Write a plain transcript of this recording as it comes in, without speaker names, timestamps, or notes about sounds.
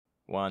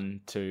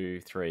1, 2,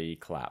 3,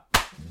 clap.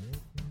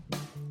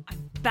 I'm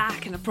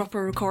back in a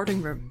proper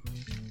recording room.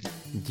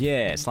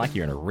 Yeah, it's like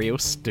you're in a real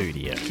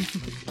studio.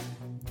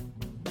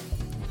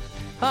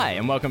 Hi,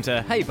 and welcome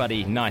to Hey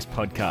Buddy, Nice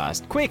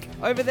Podcast. Quick,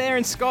 over there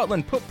in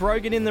Scotland, put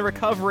Brogan in the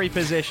recovery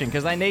position,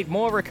 because they need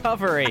more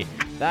recovery.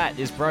 That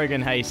is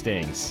Brogan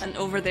Hastings. And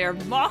over there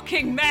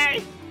mocking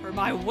me for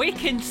my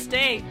weakened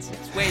state.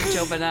 It's Wade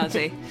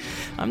Jobanazzi.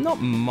 I'm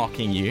not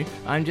mocking you.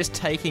 I'm just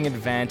taking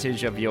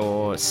advantage of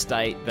your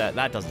state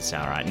that doesn't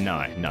sound right.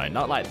 No,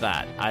 not like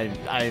that.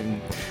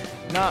 I'm...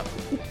 No.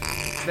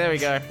 There we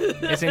go.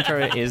 This intro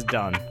is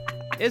done.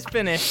 It's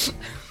finished.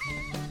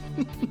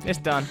 It's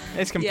done.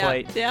 It's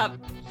complete. Yep.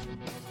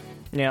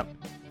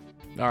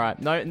 All right.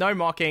 No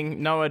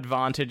mocking. No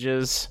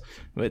advantages.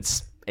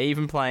 It's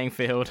even playing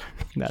field.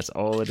 That's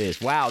all it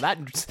is. Wow.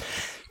 That's...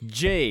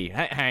 Gee.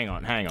 Hang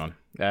on.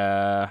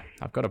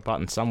 I've got a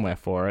button somewhere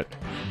for it.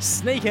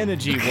 Sneak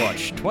Energy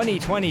Watch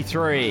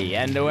 2023,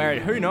 and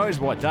who knows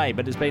what day,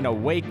 but it's been a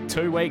week,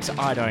 2 weeks,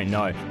 I don't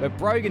know. But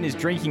Brogan is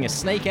drinking a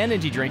Sneak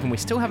Energy drink, and we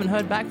still haven't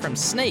heard back from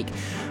Sneak.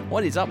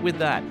 What is up with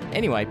that?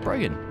 Anyway,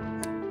 Brogan,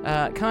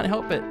 can't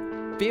help but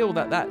feel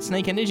that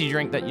Sneak Energy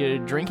drink that you're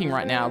drinking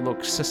right now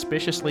looks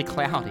suspiciously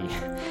cloudy.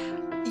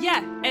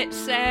 Yeah,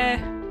 it's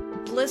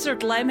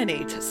blizzard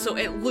lemonade, so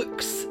it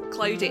looks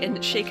cloudy and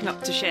it's shaken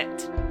up to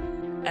shit.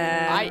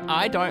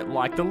 I don't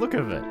like the look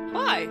of it.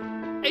 Why?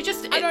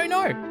 I don't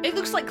know. It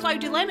looks like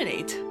cloudy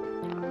lemonade.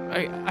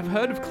 I've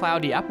heard of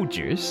cloudy apple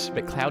juice,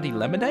 but cloudy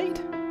lemonade?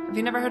 Have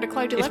you never heard of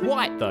cloudy lemonade? It's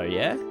white though,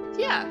 yeah?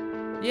 Yeah.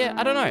 Yeah,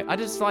 I don't know. I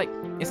just like,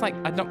 it's like,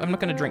 I'm not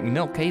going to drink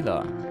milk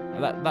either.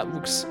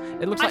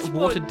 It looks like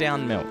watered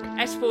down milk.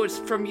 I suppose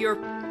from your,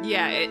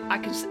 I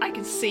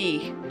can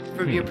see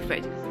from your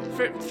perspective.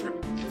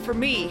 For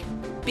me,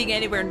 being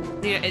anywhere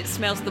near it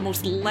smells the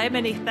most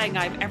lemony thing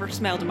I've ever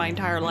smelled in my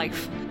entire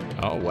life.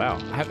 Oh wow!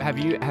 Have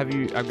you?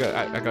 I've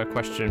got a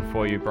question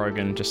for you,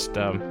 Brogan. Just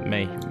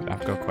me.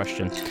 I've got a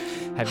question.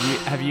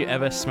 Have you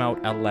ever smelled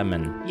a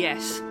lemon?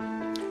 Yes.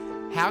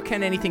 How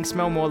can anything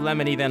smell more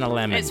lemony than a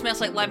lemon? It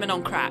smells like lemon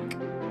on crack.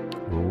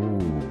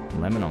 Ooh,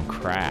 lemon on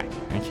crack.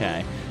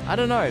 Okay. I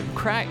don't know.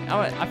 Crack.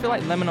 I feel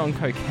like lemon on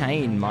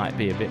cocaine might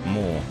be a bit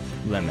more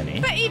lemony.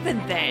 But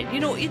even then,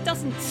 it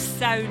doesn't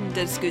sound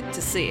as good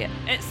to say it.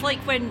 It's like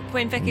when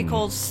Vicky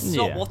calls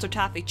saltwater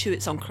taffy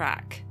chewits on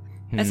crack.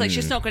 It's like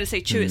she's not going to say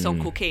chewits on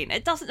cocaine.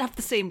 It doesn't have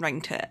the same ring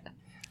to it.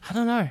 I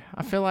don't know.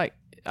 I feel like,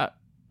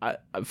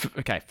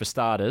 okay, for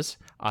starters,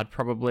 I'd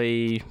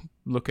probably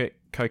look at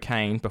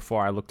cocaine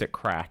before I looked at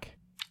crack.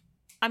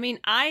 I mean,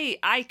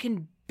 I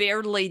can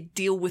barely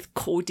deal with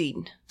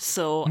codeine,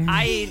 so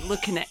I ain't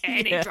looking at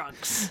any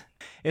drugs.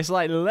 It's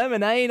like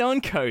lemonade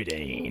on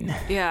codeine.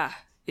 Yeah.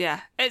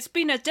 It's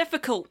been a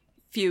difficult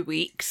few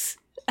weeks.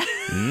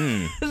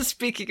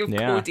 Speaking of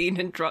codeine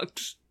and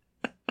drugs.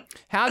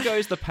 How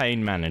goes the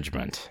pain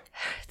management?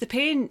 The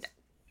pain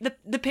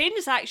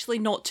is actually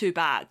not too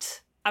bad.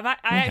 I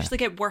actually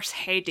get worse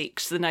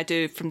headaches than I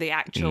do from the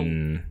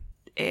actual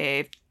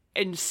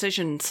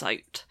incision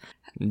site.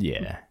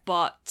 Yeah.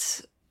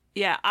 But,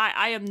 yeah,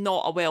 I am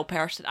not a well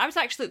person. I was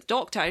actually at the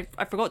doctor.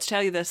 I forgot to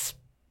tell you this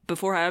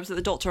before. I was at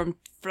the doctor on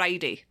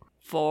Friday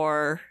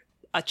for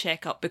a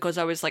checkup because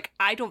I was like,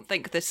 I don't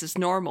think this is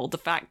normal. The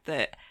fact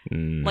that,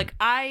 like,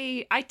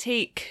 I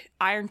take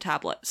iron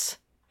tablets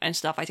and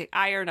stuff. I take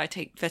iron, I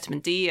take vitamin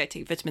D, I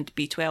take vitamin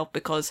B12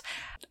 because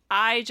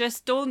I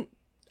just don't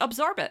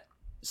absorb it.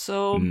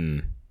 So,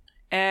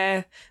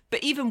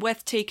 but even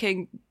with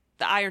taking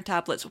the iron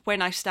tablets,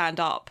 when I stand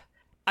up,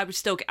 I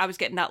was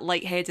getting that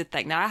lightheaded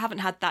thing. Now, I haven't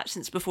had that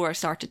since before I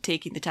started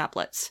taking the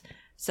tablets.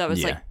 So I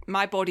was like,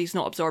 my body's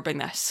not absorbing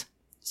this.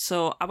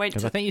 So I went to...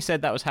 Because I think you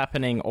said that was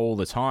happening all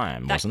the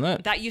time, wasn't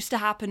it? That used to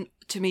happen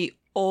to me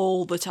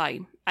all the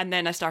time. And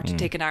then I started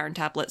taking iron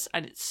tablets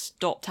and it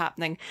stopped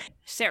happening,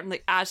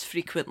 certainly as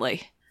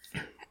frequently.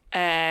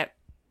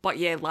 But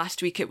yeah,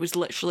 last week it was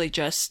literally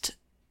just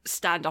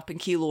stand up and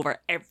keel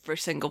over every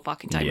single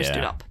fucking time I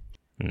stood up.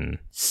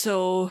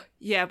 So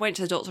yeah, I went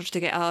to the doctor to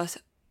get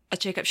a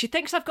checkup. She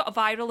thinks I've got a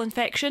viral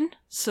infection,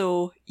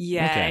 so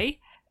yay.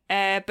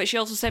 Okay. But she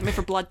also sent me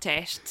for blood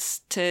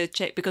tests to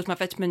check because my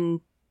vitamin...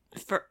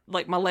 for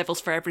like my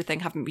levels for everything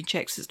haven't been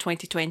checked since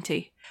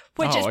 2020,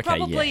 which is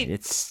probably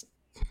it's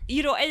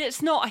and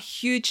it's not a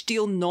huge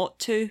deal not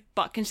to,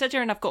 but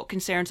considering I've got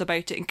concerns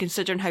about it and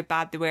considering how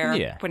bad they were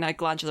when I had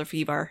glandular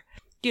fever,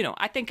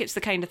 I think it's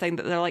the kind of thing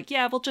that they're like,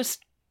 yeah, we'll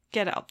just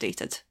get it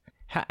updated.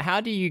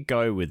 How do you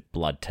go with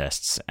blood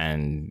tests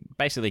and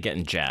basically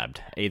getting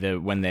jabbed, either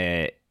when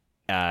they're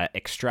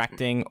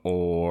extracting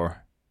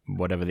or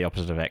whatever the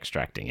opposite of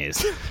extracting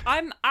is?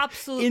 I'm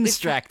absolutely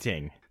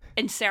inserting.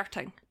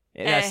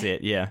 That's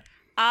it, yeah.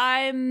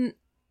 I'm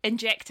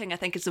injecting, I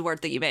think is the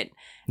word that you meant.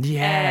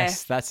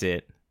 Yes, that's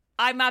it.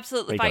 I'm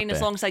absolutely fine as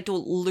long as I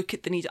don't look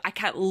at the needle. I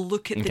can't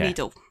look at the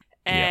needle.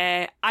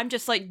 I'm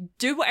just like,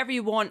 do whatever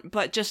you want,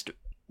 but just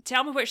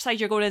tell me which side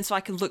you're going in so I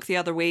can look the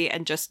other way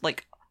and just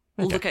like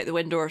look out the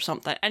window or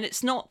something. And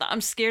it's not that I'm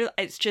scared.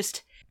 It's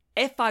just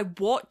if I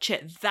watch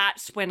it,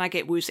 that's when I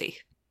get woozy.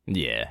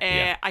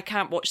 Yeah. I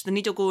can't watch the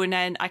needle going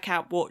in. I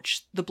can't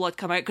watch the blood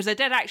come out, because I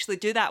did actually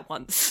do that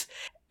once.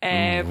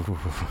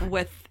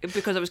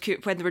 Because I was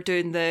cute when they were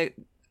doing the.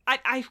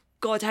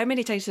 God, how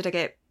many times did I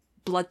get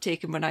blood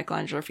taken when I had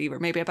glandular fever?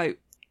 Maybe about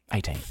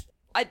 18.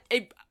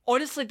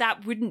 Honestly,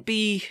 that wouldn't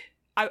be.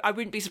 I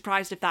wouldn't be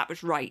surprised if that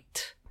was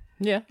right.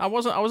 Yeah, I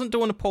wasn't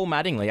doing a Paul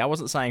Mattingly. I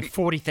wasn't saying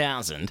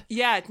 40,000.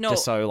 Yeah, no.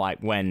 Just so, like,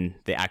 when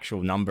the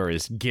actual number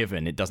is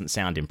given, it doesn't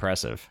sound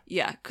impressive.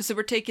 Yeah, because they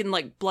were taking,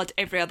 like, blood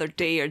every other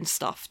day and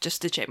stuff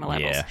just to check my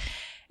levels. Yeah.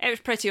 It was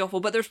pretty awful,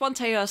 but there was one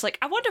time I was like,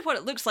 I wonder what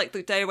it looks like.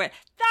 Looked down and went,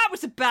 that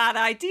was a bad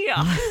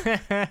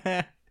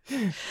idea.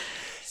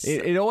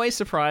 It always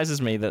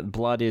surprises me that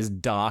blood is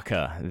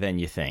darker than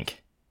you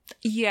think.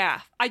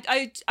 Yeah,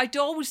 I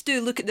always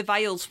do look at the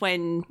vials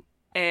when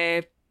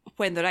they're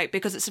out,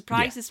 because it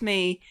surprises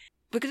me.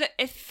 Because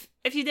if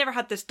you've never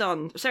had this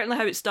done, certainly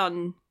how it's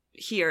done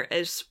here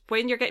is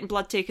when you're getting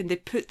blood taken, they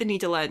put the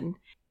needle in,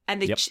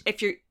 and they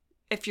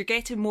if you're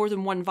getting more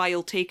than one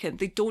vial taken,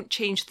 they don't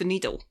change the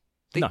needle,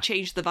 they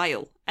change the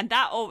vial, and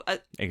that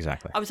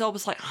exactly. I was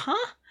always like,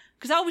 huh?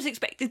 Because I always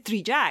expected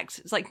 3 jags.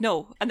 It's like,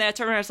 no, and then I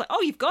turned around, I was like,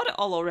 oh, you've got it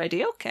all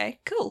already.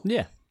 Okay, cool.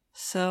 Yeah.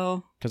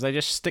 So, because they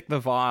just stick the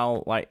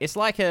vial, like it's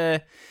like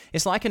an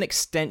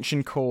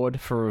extension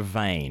cord for a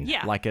vein,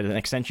 like an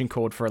extension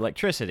cord for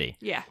electricity.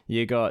 Yeah,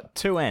 you got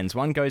 2 ends.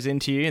 One goes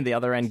into you, and the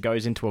other end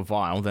goes into a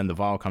vial. Then the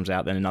vial comes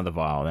out, then another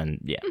vial. Then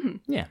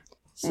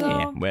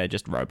so we're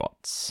just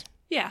robots.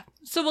 Yeah,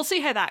 so we'll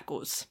see how that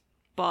goes.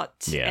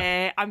 But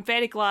yeah. I'm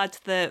very glad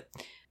that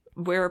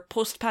we're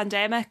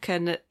post-pandemic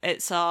and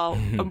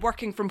and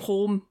working from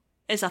home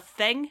is a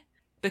thing,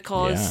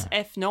 because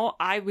if not,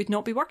 I would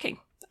not be working.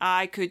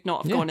 I could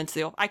not have gone into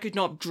the office. I could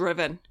not have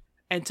driven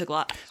into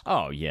Glasgow.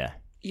 Oh, yeah.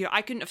 Yeah,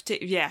 I couldn't have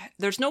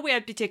there's no way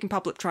I'd be taking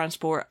public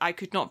transport. I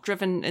could not have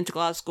driven into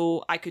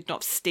Glasgow. I could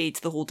not have stayed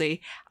the whole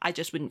day. I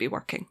just wouldn't be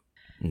working.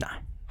 No.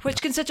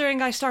 Which,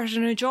 considering I started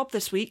a new job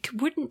this week,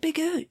 wouldn't be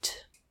good.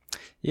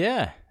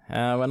 Yeah.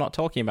 We're not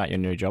talking about your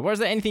new job. Or is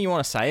there anything you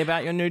want to say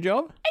about your new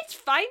job? It's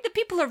fine. The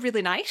people are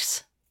really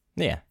nice.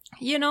 Yeah.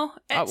 You know,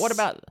 what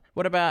about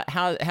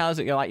how's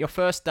it go? Like your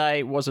first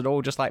day, was it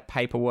all just like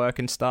paperwork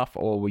and stuff,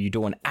 or were you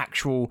doing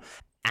actual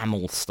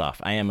AML stuff?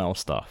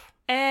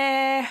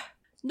 No,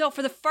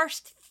 for the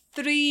first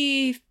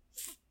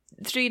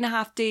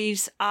 3.5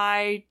 days,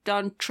 I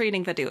done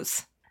training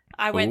videos.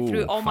 I went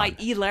through all my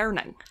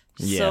e-learning.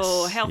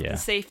 So health and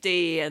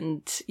safety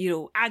and,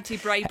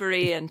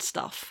 anti-bribery and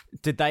stuff.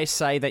 Did they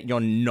say that you're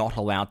not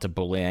allowed to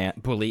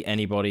bully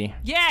anybody?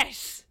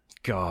 Yes!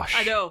 Gosh.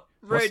 I know.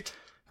 Rude.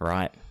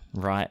 Right.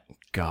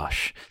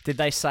 Gosh. Did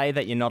they say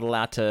that you're not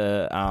allowed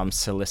to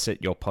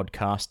solicit your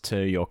podcast to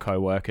your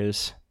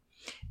co-workers?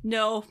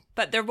 No,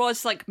 but there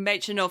was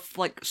mention of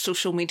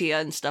social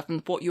media and stuff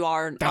and what you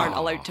aren't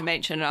allowed to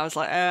mention. And I was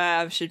like,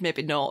 I should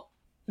maybe not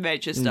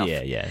mention stuff.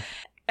 Yeah.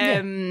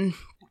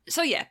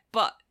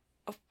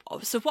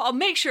 So what I'll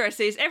make sure I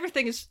say is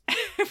everything I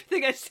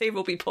say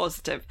will be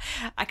positive.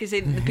 I can say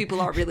that the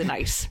people are really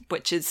nice,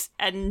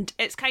 and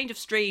it's kind of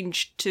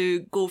strange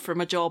to go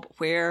from a job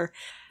where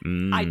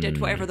I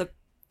did whatever the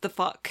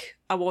fuck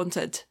I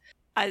wanted,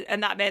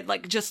 and that meant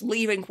just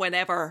leaving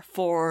whenever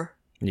for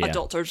a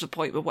doctor's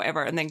appointment,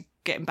 whatever, and then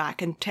getting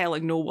back and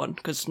telling no one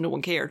because no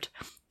one cared,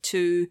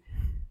 to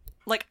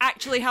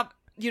actually have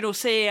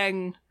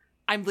saying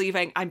I'm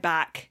leaving, I'm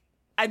back,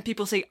 and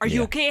people say, are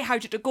you okay? How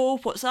did it go?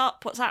 What's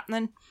up? What's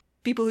happening?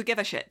 People who give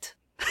a shit.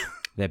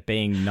 They're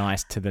being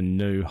nice to the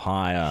new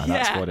hire.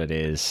 That's what it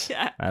is.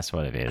 Yeah. That's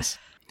what it is.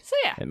 So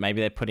yeah.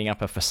 Maybe they're putting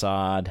up a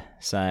facade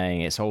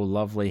saying it's all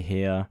lovely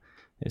here,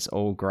 it's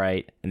all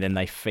great, and then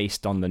they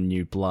feast on the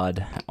new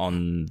blood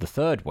on the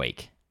 3rd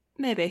week.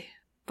 Maybe,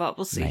 but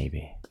we'll see.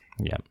 Maybe.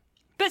 Yeah.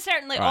 But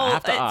certainly,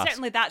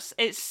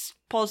 it's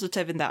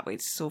positive in that way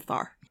so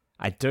far.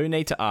 I do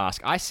need to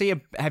ask.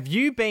 Have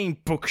you been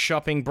book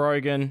shopping,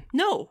 Brogan?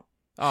 No.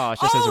 Oh,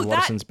 it's just there's a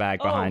Watson's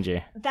bag behind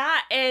you.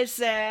 That is,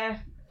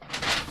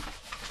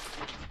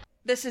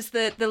 this is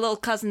the little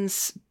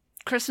cousin's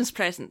Christmas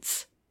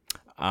presents,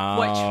 which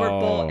were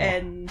bought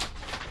in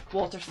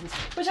Waterson's,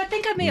 which I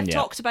think I may have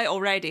talked about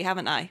already,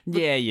 haven't I?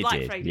 Yeah, you Black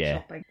did. Friday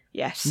shopping.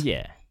 Yes.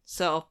 Yeah.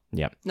 So,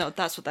 no,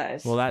 that's what that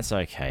is. Well, that's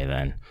okay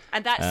then.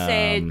 And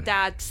that's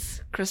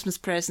Dad's Christmas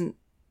present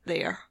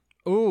there.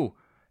 Ooh.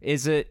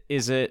 Is it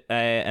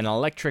an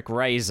electric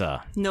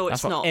razor? No,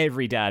 it's not. That's what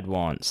every dad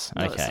wants.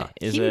 No, okay.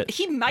 It's not.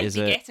 He might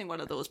be getting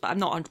one of those, but I'm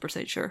not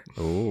 100% sure.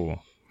 Ooh.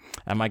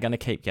 Am I going to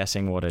keep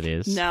guessing what it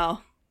is? No.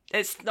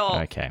 It's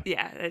not. Okay.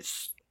 Yeah,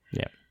 it's...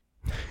 Yeah.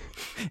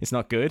 It's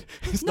not good?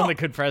 It's not a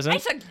good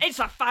present? It's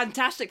a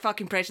fantastic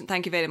fucking present,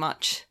 thank you very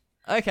much.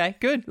 Okay,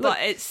 good. Look,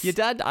 but it's... Your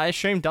dad, I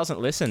assume, doesn't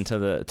listen to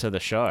the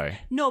show.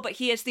 No, but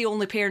he is the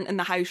only parent in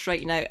the house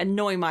right now, and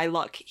knowing my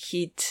luck,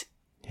 he'd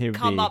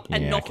come up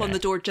and knock on the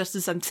door just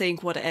as I'm saying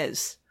what it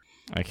is.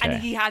 Okay.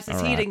 And he has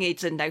his hearing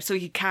aids in now, so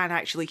he can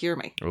actually hear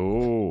me.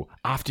 Ooh.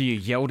 After you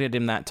yelled at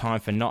him that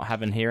time for not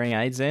having hearing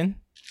aids in?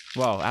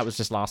 Well, that was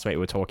just last week we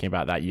were talking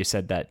about that. You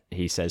said that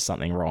he says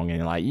something wrong and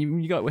you're like,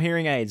 you got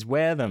hearing aids,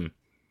 wear them.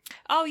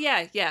 Oh,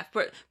 yeah.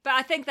 But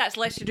I think that's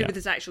less to do with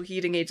his actual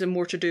hearing aids and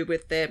more to do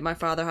with my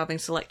father having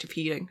selective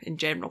hearing in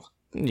general.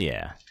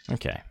 Yeah.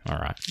 Okay. All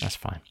right. That's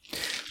fine.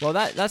 Well,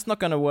 that's not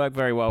going to work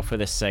very well for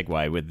this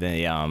segue with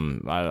the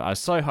I was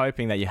so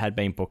hoping that you had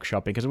been book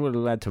shopping because it would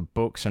have led to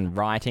books and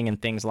writing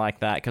and things like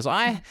that. Because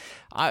I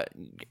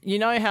you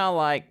know how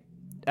like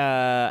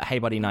Hey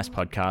Buddy Nice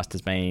podcast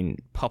has been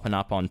popping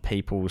up on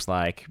people's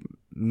like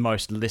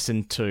most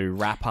listened to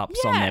wrap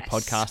ups on their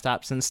podcast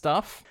apps and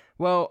stuff.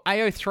 Well,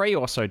 AO3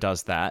 also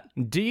does that.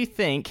 Do you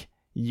think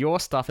your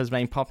stuff has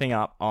been popping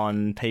up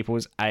on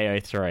people's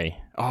AO3?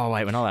 Oh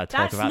wait, we're not allowed to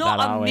talk about that,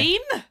 are we? That's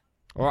not a meme.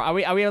 Or are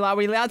we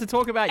allowed to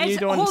talk about you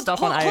doing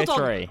stuff on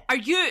AO3?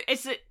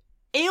 Is it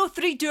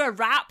AO3 do a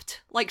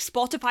Wrapped like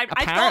Spotify?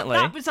 Apparently.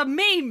 I thought that was a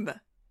meme.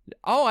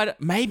 Oh,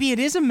 maybe it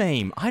is a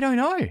meme. I don't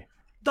know.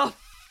 The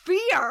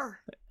fear.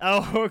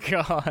 Oh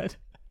god.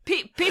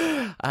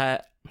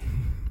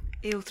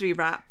 AO3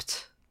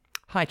 Wrapped.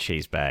 Hi,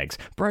 cheese bags.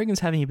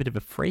 Brogan's having a bit of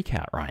a freak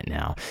out right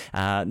now.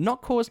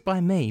 Not caused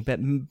by me,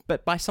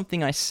 but by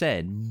something I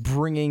said,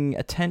 bringing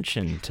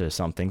attention to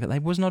something that they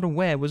was not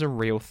aware was a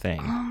real thing.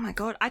 Oh my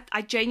god,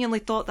 I genuinely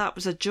thought that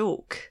was a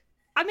joke.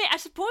 I mean, I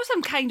suppose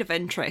I'm kind of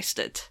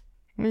interested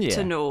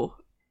to know.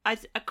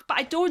 But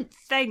I don't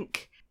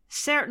think,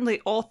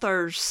 certainly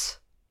authors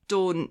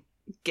don't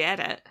get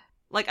it.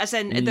 Like, as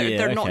in,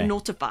 they're not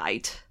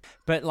notified.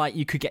 But, like,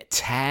 you could get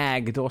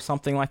tagged or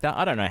something like that.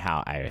 I don't know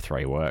how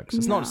AO3 works.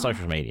 It's not a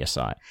social media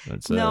site.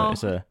 It's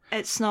not.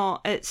 It's,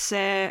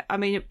 I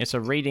mean... It's a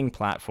reading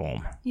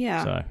platform.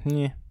 Yeah. So,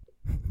 yeah.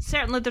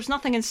 Certainly, there's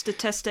nothing in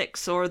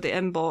statistics or the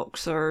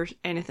inbox or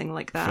anything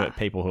like that. For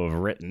people who have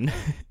written.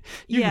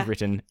 You've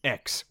written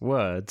X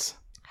words.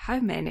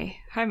 How many?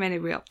 How many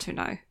are we up to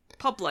now?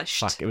 Published.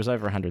 Fuck, it was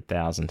over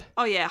 100,000.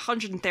 Oh, yeah,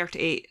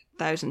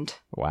 138,000.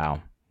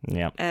 Wow.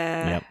 Yep.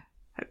 Yep.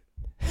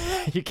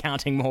 You're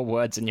counting more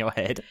words in your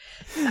head.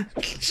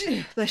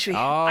 Literally.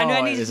 I knew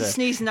I needed to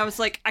sneeze, and I was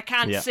like, I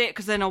can't say it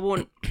because then I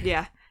won't.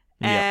 Yeah.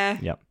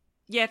 Yep.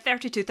 Yeah,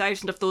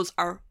 32,000 of those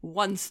are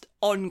one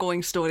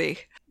ongoing story.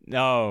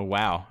 Oh,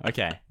 wow.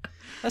 Okay.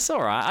 That's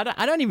all right.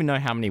 I don't even know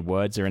how many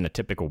words are in a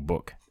typical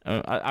book.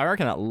 I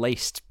reckon at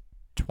least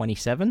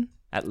 27.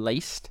 At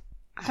least.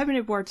 How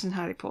many words in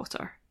Harry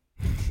Potter?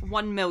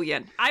 1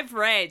 million. I've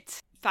read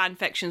fan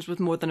fictions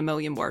with more than 1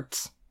 million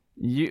words.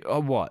 You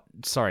what?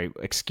 Sorry,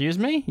 excuse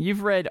me?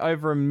 You've read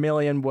over 1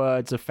 million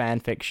words of fan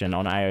fiction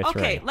on AO3.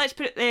 Okay, let's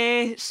put it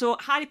there. So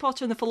Harry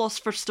Potter and the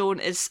Philosopher's Stone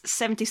is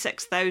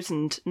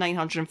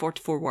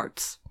 76,944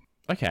 words.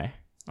 Okay.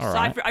 All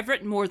right. So I've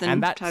written more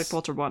than Harry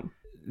Potter 1.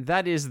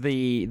 That is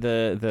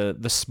the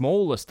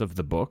smallest of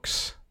the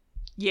books.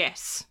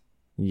 Yes.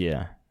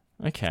 Yeah.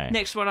 Okay.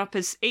 Next one up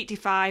is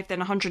 85, then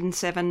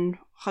 107,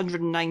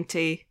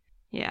 190.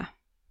 Yeah.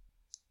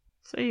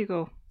 So there you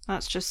go.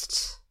 That's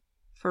just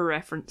for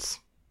reference.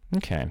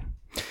 Okay.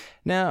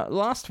 Now,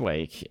 last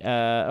week,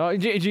 do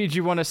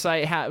you want to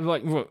say how?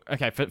 Like,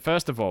 okay.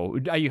 First of all,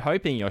 are you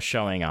hoping you're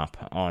showing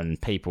up on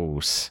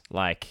people's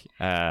like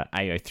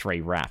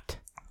AO3 Wrapped?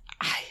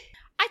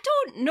 I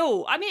don't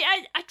know. I mean,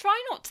 I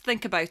try not to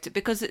think about it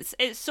because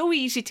it's so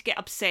easy to get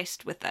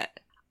obsessed with it,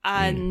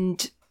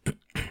 and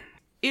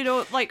you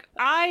know, like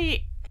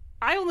I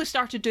only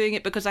started doing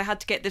it because I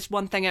had to get this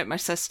one thing out of my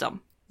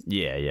system.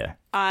 Yeah.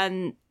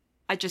 And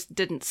I just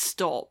didn't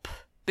stop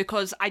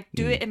because I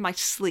do it in my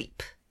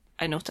sleep.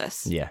 I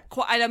notice. Yeah.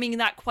 I mean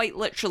that quite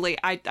literally.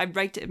 I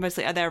write it in my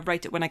sleep and then I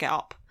write it when I get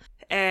up.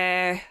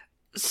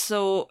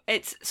 So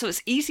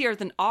it's easier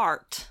than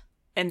art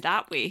in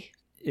that way.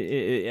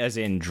 As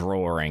in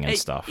drawing and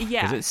stuff.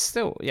 Yeah. Because it's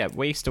still,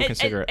 we still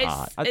consider it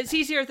art. It's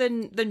easier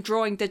than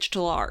drawing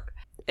digital art.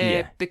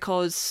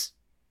 Because,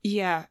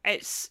 I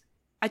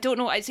don't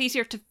know, it's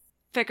easier to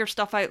figure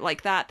stuff out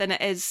like that than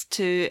it is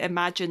to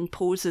imagine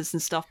poses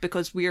and stuff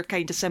because we're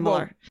kind of similar.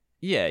 Well,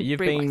 yeah, you've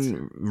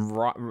been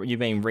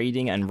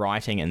reading and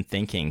writing and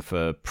thinking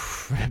for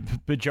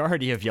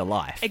majority of your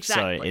life.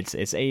 Exactly. So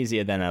it's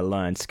easier than a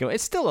learned skill.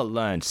 It's still a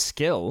learned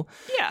skill,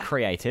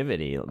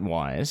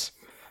 creativity-wise.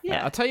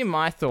 Yeah. I'll tell you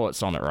my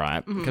thoughts on it,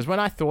 right? Because when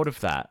I thought of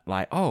that,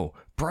 like, oh,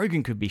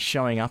 Brogan could be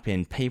showing up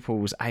in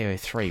people's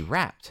AO3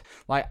 Wrapped.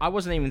 Like, I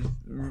wasn't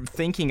even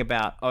thinking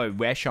about, oh,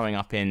 we're showing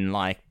up in,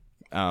 like,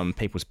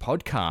 people's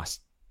podcast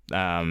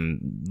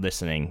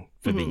listening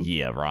for the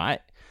year, right?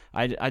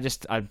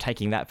 I'm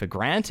taking that for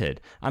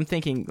granted. I'm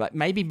thinking, like,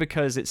 maybe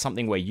because it's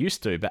something we're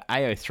used to, but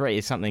AO3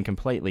 is something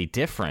completely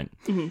different.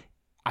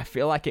 I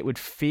feel like it would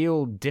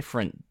feel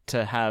different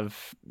to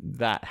have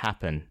that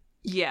happen.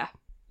 Yeah.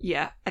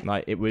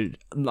 Like, it would,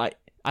 like,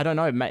 I don't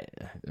know,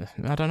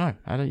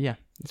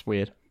 it's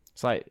weird.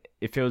 It's like,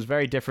 it feels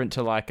very different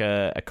to, like,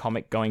 a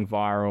comic going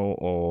viral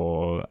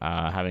or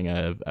having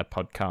a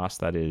podcast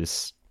that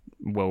is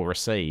well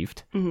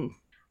received.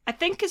 I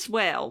think as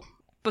well,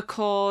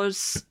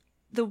 because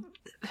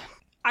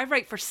I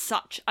write for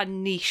such a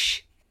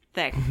niche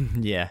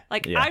thing. Yeah.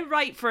 I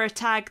write for a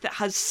tag that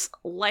has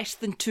less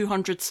than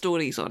 200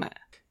 stories on it.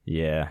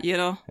 Yeah. You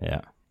know?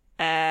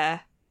 Yeah.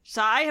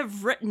 So I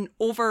have written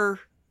over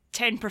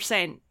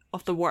 10%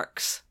 of the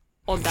works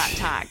on that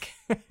tag.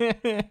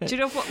 Do you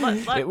know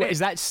what? Is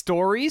that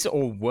stories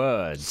or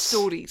words?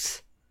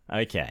 Stories.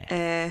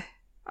 Okay.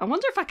 I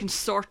wonder if I can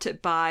sort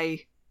it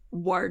by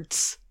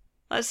words.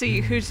 Let's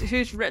see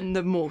who's written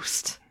the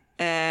most.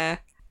 So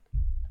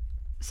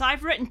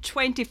I've written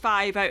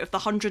 25 out of the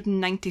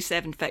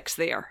 197 fics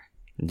there.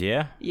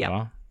 Yeah. Yeah.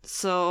 Well,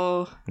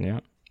 so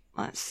yeah.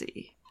 Let's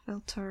see.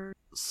 Filter.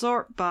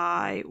 Sort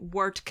by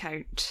word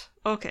count.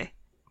 Okay.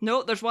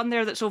 No, there's one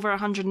there that's over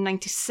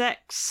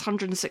 196,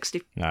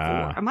 164.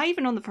 Am I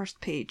even on the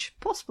first page?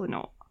 Possibly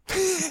not.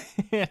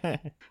 Bear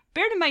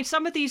in mind,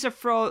 some of these are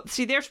from...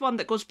 See, there's one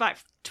that goes back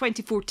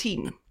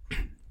 2014,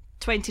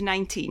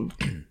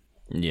 2019.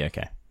 Yeah,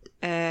 okay.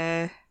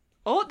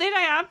 Oh, there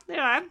I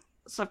am.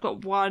 So I've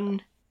got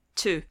 1,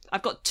 2.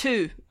 I've got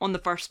 2 on the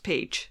first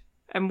page.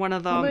 And one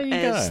of them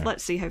is... Go.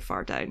 Let's see how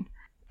far down.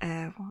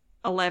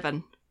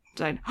 11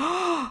 down.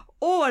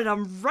 Oh, and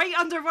I'm right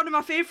under one of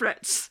my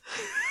favourites.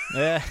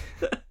 Yeah.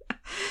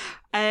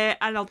 And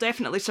I'll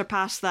definitely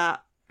surpass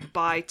that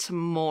by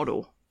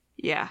tomorrow.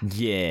 Yeah.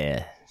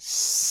 Yeah.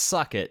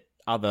 Suck it,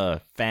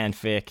 other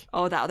fanfic.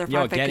 Oh, that other fanfic.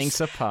 You're getting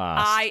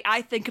surpassed.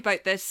 I think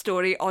about this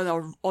story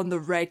on the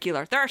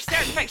regular. There are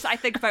certain fics that I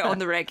think about on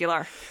the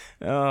regular.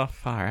 Oh,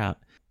 far out.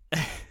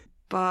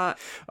 But...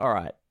 All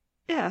right.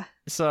 Yeah.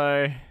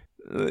 So,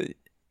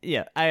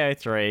 yeah,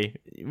 AO3.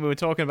 We were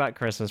talking about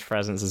Christmas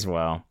presents as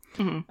well.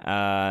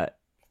 Mm-hmm.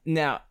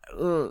 Now,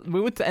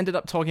 we ended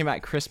up talking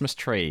about Christmas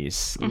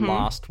trees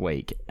last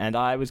week, and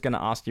I was going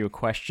to ask you a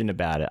question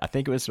about it. I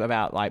think it was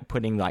about, like,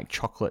 putting, like,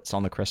 chocolates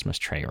on the Christmas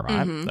tree,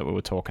 right? That we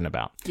were talking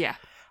about. Yeah.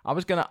 I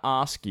was going to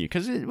ask you,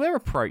 because we're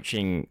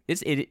approaching,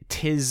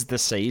 tis the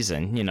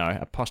season,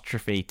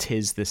 apostrophe,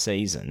 tis the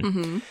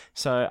season.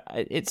 So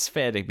it's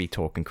fair to be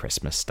talking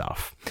Christmas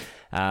stuff.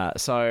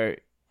 So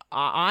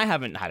I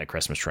haven't had a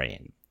Christmas tree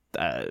in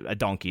a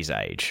donkey's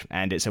age,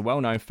 and it's a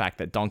well-known fact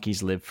that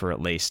donkeys live for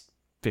at least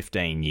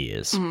 15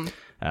 years.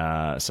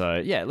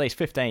 So, yeah, at least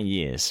 15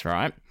 years,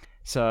 right?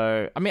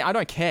 So, I mean, I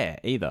don't care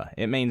either.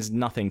 It means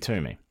nothing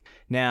to me.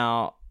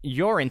 Now,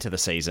 you're into the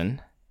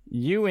season.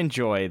 You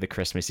enjoy the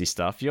Christmassy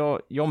stuff.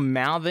 You're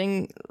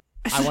mouthing,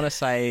 I want to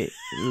say,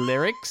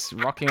 lyrics,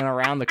 rocking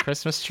around the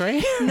Christmas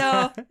tree.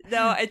 No,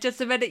 it's just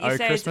the minute you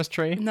said... Christmas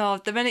tree? No,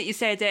 the minute you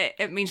said it,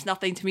 it means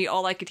nothing to me.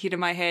 All I could hear in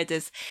my head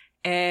is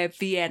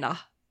Vienna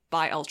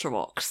by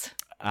Ultravox.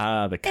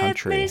 The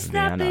country, it means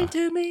Vienna. Nothing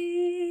to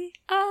me.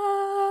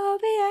 Oh,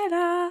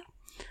 Vienna.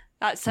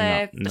 That's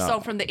the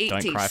song from the 80s.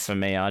 Don't Cry For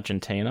Me,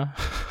 Argentina.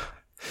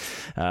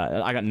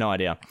 I got no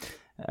idea.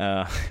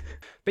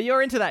 But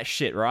you're into that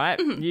shit, right?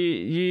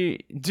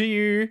 Do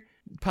you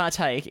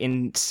partake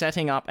in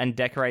setting up and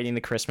decorating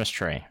the Christmas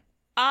tree?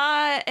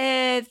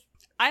 I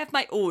have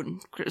my own.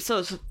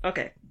 So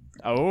okay.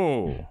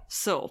 Oh.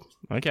 So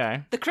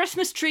okay. The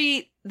Christmas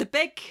tree, the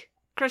big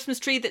Christmas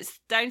tree that's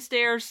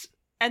downstairs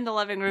in the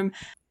living room,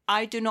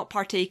 I do not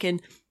partake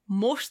in,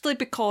 mostly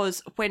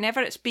because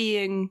whenever it's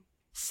being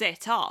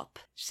set up,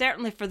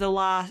 certainly for the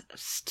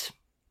last...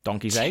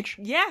 Donkey's age?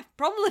 Yeah,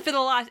 probably for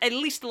at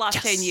least the last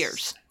 10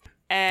 years.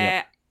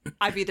 Yep.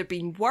 I've either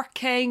been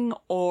working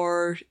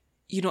or,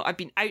 I've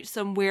been out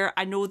somewhere.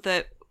 I know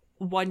that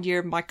one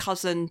year my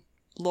cousin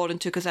Lauren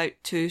took us out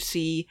to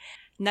see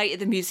Night at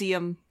the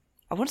Museum.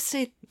 I want to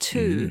say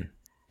 2.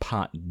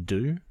 Part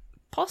 2?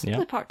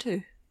 Possibly part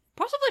 2.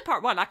 Possibly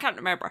part 1. I can't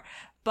remember.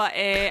 But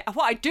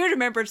what I do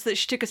remember is that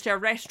she took us to a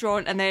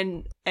restaurant, and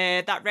then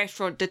that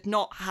restaurant did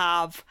not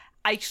have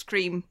ice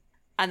cream,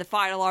 and the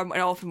fire alarm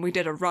went off and we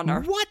did a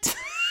runner. What?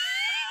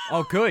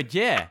 Oh, good,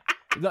 yeah.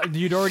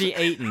 You'd already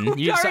eaten.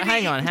 So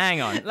hang on.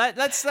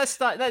 Let's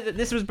start.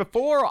 This was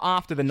before or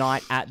after the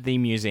night at the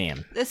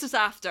museum? This was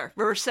after.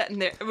 We were sitting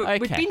there. Okay.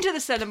 We'd been to the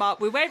cinema.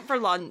 We went for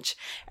lunch,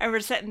 and we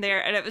were sitting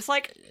there, and it was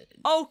like,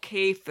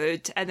 okay,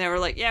 food. And they were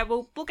like, yeah,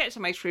 we'll get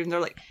some ice cream. And they're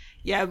like,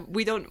 yeah,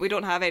 we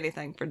don't have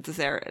anything for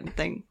dessert and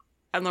thing.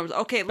 And I was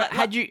like, okay.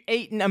 Had you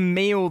eaten a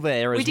meal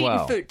there as well? We'd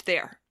eaten food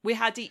there. We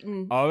had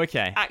eaten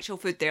actual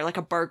food there, like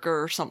a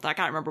burger or something. I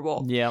can't remember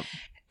what. Yep.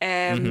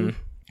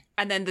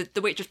 And then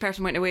the waitress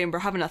person went away and we're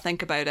having a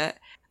think about it.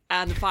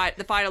 And the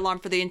fire alarm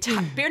for the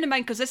entire... bearing in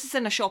mind, because this is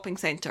in a shopping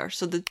centre,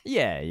 so the...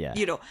 Yeah.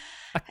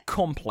 A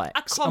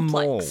complex. A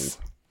mall.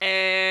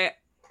 A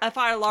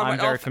fire alarm went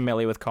off. I'm very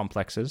familiar with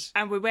complexes.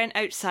 And we went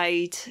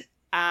outside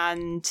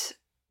and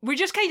we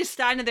just kind of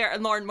standing there,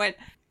 and Lauren went,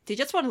 do you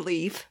just want to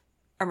leave?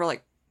 And we're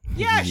like,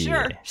 yeah.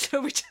 Sure.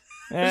 So we just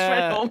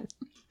went home.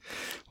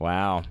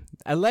 Wow.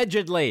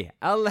 Allegedly.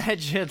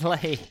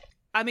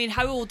 I mean,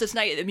 how old is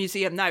Night at the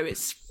Museum now?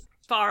 It's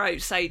far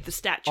outside the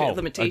statute of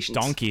limitations.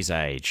 A donkey's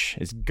age.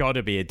 It's got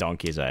to be a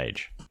donkey's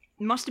age.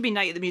 It must have been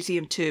Night at the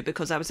Museum too,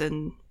 because I was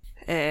in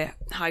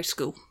high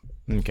school.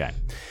 Okay.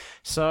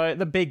 So,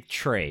 the big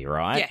tree,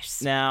 right?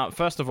 Yes. Now,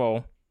 first of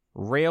all,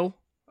 real?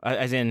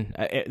 As in,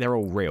 they're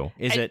all real.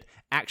 Is it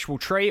actual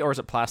tree, or is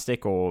it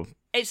plastic, or...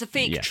 It's a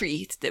fake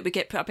tree that we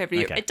get put up every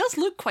year. It does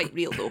look quite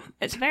real, though.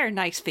 It's a very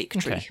nice fake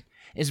tree. Okay.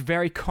 It's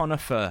very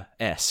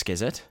conifer-esque,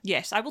 is it?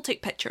 Yes, I will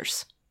take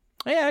pictures.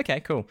 Yeah, okay,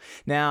 cool.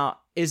 Now,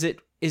 is it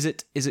Is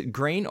it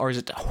green or is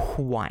it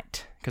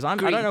white? Because I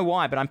don't know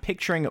why, but I'm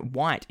picturing it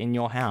white in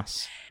your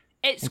house.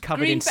 It's and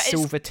covered green, in but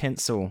silver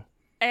tinsel.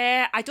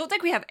 I don't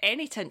think we have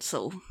any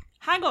tinsel.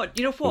 Hang on,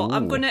 you know what? Ooh.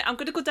 I'm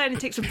gonna go down and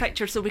take some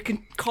pictures so we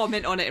can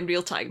comment on it in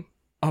real time.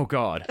 Oh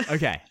God.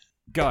 Okay,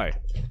 go.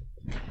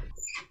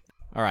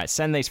 All right,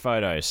 send these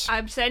photos.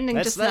 I'm sending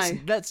just now.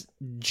 Let's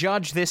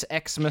judge this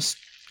Xmas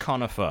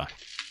conifer.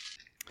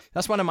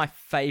 That's one of my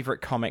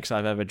favourite comics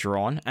I've ever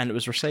drawn, and it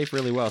was received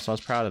really well, so I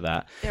was proud of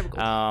that. There we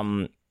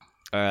go.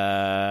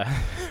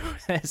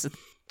 There's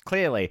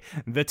clearly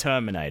the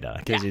Terminator,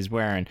 because he's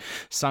wearing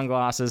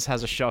sunglasses,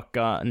 has a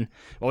shotgun,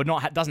 or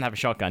doesn't have a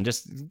shotgun,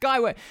 just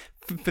guy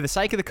for the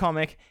sake of the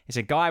comic, it's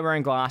a guy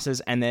wearing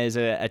glasses, and there's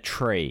a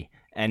tree,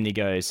 and he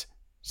goes,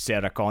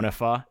 "Set a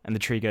conifer," and the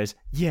tree goes,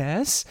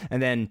 "Yes,"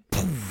 and then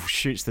poof,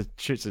 shoots the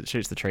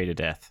tree to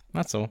death.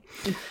 That's all.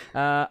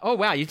 Oh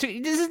wow,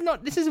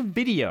 this is a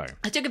video.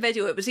 I took a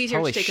video. It was easier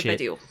Holy to take shit. a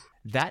video.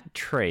 That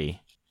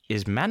tree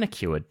is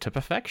manicured to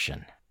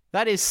perfection.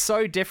 That is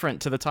so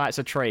different to the types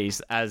of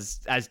trees as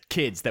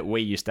kids that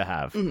we used to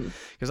have,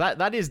 because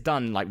that is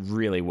done like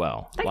really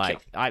well.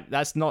 Thank you.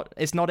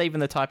 It's not even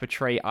the type of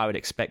tree I would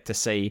expect to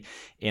see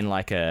in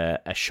like a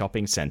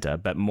shopping center,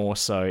 but more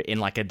so in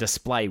like a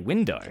display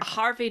window. A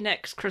Harvey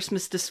Nicks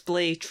Christmas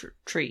display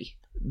tree.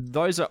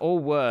 Those are all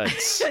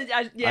words.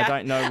 I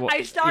don't know what.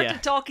 I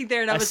started talking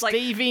there, and I was like,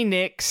 Stevie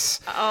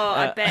Nicks. "Oh,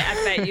 I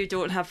bet you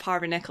don't have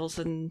Harvey Nichols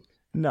in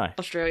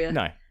Australia."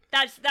 No.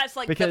 That's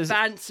like Because- the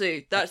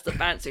fancy. That's the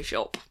fancy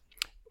shop.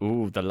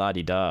 Ooh, the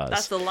la-di-das.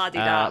 That's the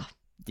la-di-da.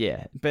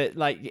 Yeah, but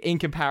like in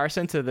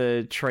comparison to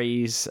the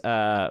trees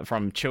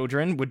from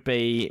children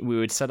we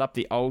would set up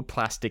the old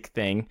plastic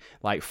thing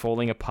like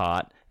falling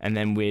apart, and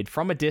then we'd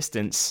from a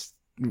distance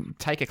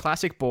take a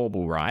classic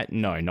bauble, right?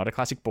 No, not a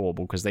classic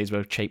bauble, because these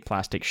were cheap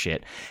plastic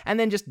shit, and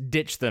then just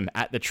ditch them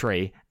at the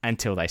tree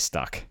until they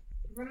stuck.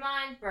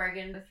 Remind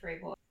Bergen the 3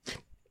 boys.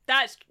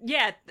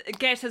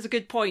 Guess has a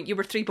good point. You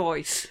were 3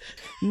 boys.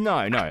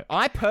 No,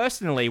 I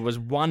personally was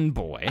one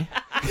boy.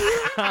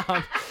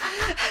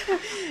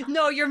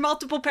 No, your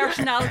multiple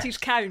personalities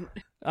count.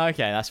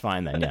 Okay, that's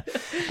fine then,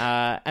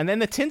 yeah. And then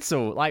the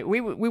tinsel, like we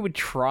would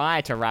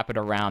try to wrap it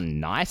around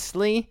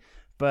nicely,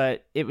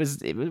 but it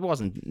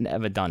wasn't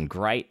ever done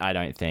great, I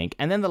don't think.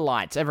 And then the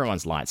lights,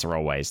 everyone's lights are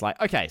always like,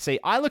 okay, see,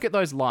 I look at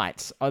those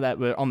lights that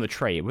were on the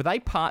tree. Were they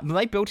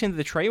built into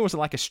the tree, or was it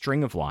like a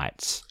string of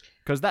lights?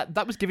 Because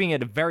that was giving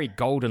it a very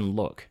golden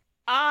look.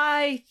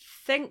 I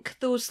think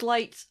those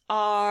lights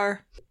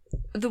are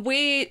the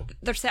way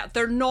they're set up.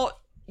 They're not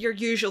your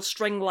usual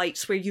string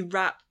lights where you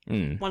wrap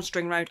one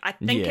string round. I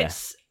think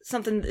it's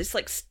something that's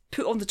like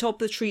put on the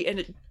top of the tree and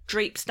it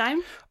drapes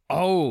down.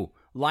 Oh,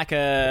 like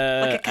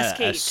a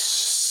cascade. a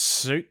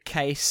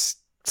suitcase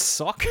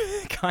sock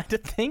kind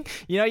of thing.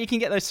 You know, you can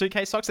get those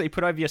suitcase socks that you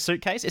put over your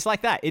suitcase. It's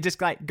like that. It just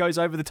like goes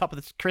over the top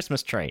of the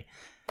Christmas tree.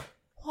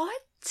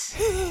 What?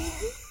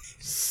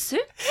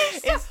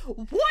 Suitcase?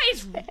 What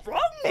is wrong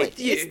with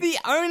you? It's the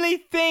only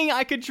thing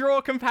I could draw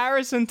a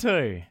comparison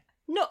to.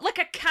 No, like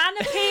a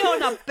canopy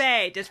on a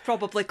bed is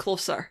probably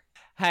closer.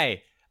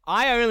 Hey,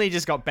 I only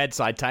just got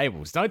bedside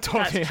tables. Don't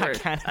talk to me about That's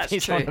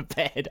canopies true. on a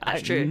bed. I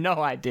have true. no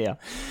idea.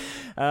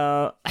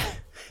 But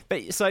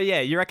so yeah,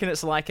 you reckon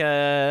it's like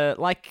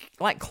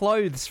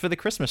clothes for the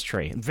Christmas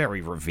tree?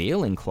 Very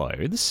revealing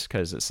clothes,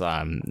 because it's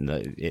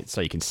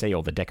so you can see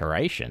all the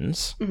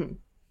decorations.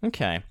 Mm-hmm.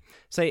 Okay.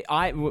 See,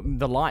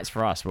 the lights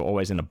for us were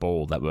always in a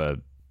ball that were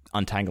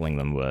untangling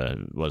them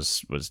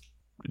was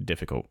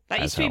difficult.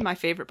 That used to be my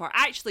favourite part.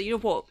 Actually, you know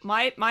what?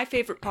 My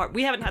favourite part,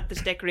 we haven't had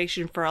this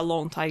decoration for a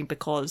long time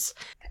because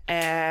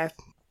it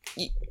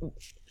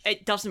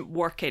doesn't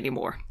work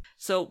anymore.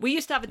 So we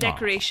used to have a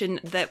decoration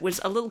that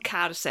was a little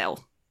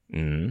carousel.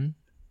 Mm.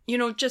 You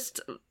know, just,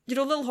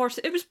 little horse.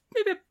 It was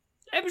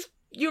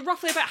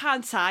roughly about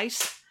hand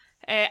size.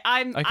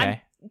 I'm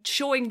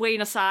showing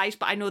Wayne a size,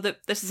 but I know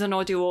that this is an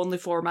audio only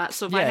format,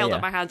 so if I held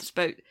up my hand, it's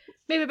about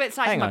the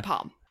size of my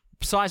palm.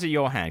 Size of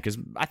your hand, because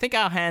I think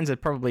our hands are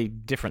probably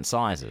different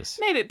sizes.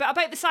 Maybe, but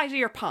about the size of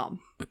your palm.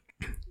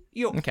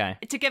 Okay.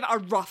 To give it a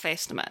rough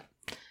estimate.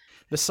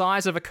 The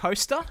size of a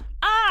coaster?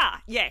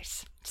 Ah,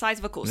 yes. Size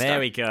of a coaster. There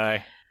we go.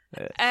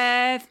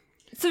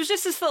 So it was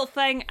just this little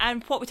thing,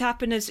 and what would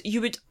happen is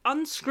you would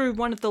unscrew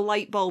one of the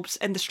light bulbs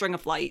in the string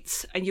of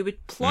lights, and you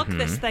would plug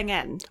this thing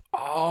in.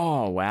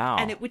 Oh, wow.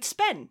 And it would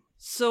spin.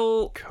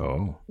 So,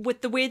 cool.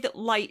 With the way that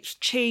lights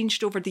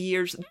changed over the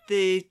years,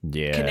 the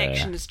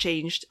connection has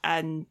changed,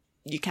 and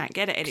you can't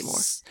get it anymore.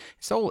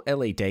 It's all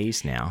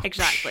LEDs now.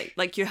 Exactly.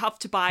 Like you have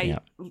to buy,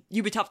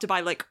 you would have to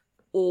buy like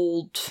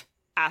old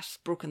ass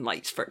broken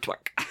lights for it to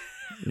work.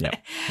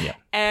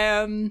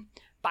 Yeah.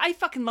 But I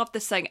fucking love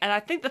this thing, and I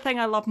think the thing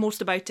I love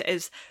most about it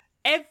is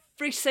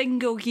every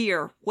single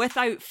year,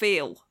 without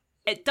fail,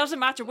 it doesn't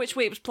matter which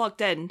way it was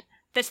plugged in,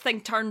 this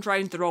thing turned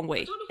round the wrong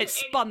way. It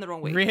spun the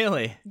wrong way.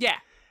 Really? Yeah.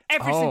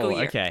 Every single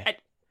year. Okay.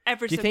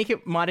 Do you think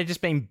it might have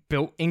just been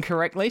built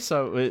incorrectly,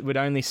 so it would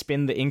only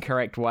spin the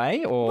incorrect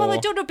way, or? Well, I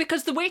don't know,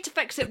 because the way to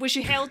fix it was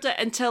you held it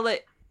until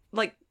it,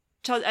 like,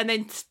 and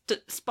then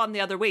spun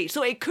the other way.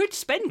 So it could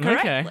spin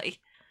correctly. Okay.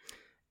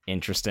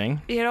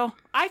 Interesting. You know,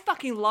 I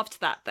fucking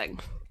loved that thing.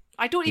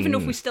 I don't even know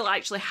if we still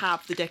actually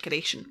have the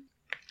decoration.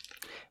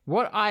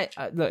 What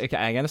look, okay,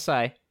 I'm going to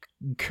say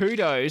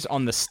kudos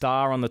on the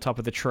star on the top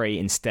of the tree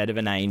instead of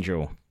an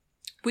angel.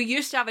 We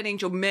used to have an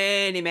angel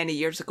many, many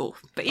years ago.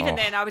 But even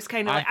then, I was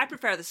kind of like, I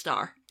prefer the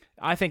star.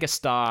 I think a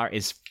star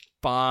is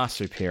far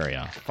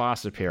superior. Far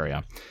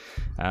superior.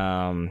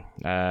 There's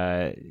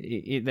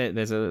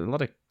a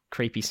lot of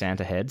creepy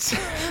Santa heads.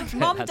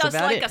 Mum does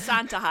like a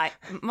Santa hat.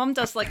 Mum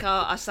does like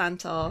a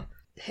Santa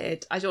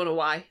head. I don't know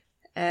why.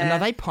 And are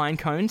they pine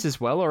cones as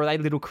well, or are they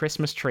little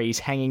Christmas trees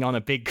hanging on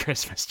a big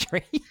Christmas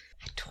tree? I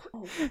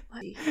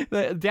don't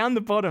know. Down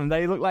the bottom,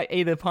 they look like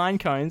either pine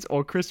cones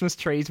or Christmas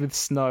trees with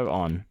snow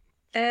on.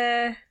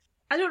 I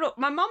don't know.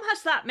 My mum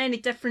has that many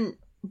different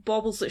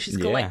baubles that she's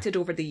collected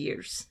over the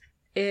years.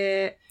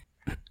 And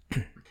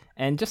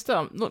just,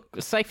 look,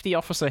 safety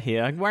officer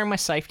here, wearing my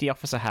safety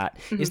officer hat.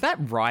 Mm-hmm. Is that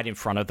right in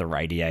front of the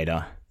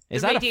radiator?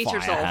 Is that a fire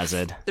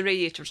hazard? The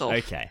radiator's off.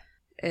 Okay.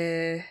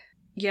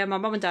 Yeah, my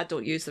mum and dad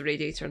don't use the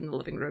radiator in the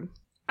living room.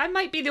 I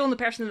might be the only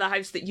person in the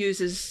house that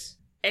uses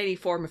any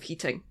form of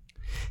heating.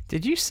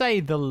 Did you say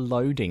the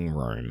loading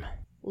room?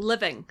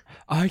 Living.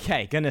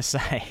 Okay, gonna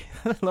say.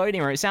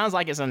 Loading room. It sounds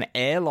like it's an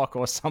airlock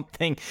or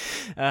something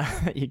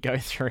that you go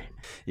through.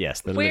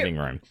 Yes, the living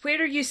room. Where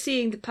are you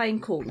seeing the pine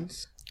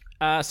cones?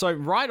 So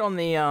right on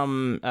the,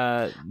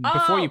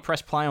 before you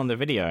press play on the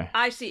video.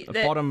 I see.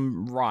 The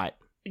bottom right.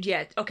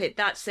 Yeah, okay,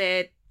 that's,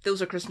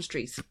 those are Christmas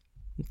trees.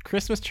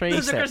 Christmas tree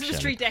Those section. are Christmas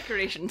tree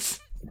decorations.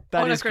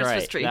 That on is a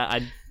Christmas great.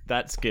 Tree.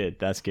 That's good.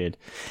 That's good.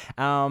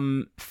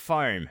 Foam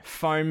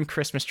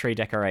Christmas tree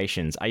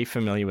decorations. Are you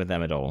familiar with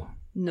them at all?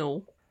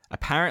 No.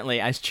 Apparently,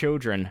 as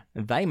children,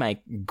 they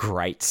make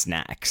great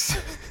snacks.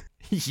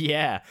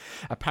 Yeah.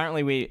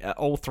 Apparently, we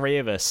all three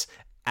of us,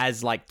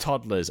 as like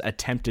toddlers,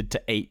 attempted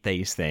to eat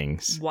these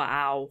things.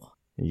 Wow.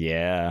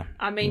 Yeah.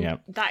 I mean,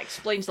 that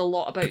explains a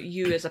lot about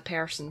you as a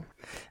person.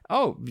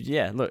 Oh,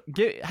 yeah. Look,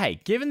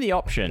 given the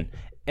option,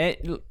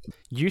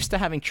 used to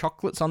having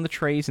chocolates on the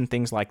trees and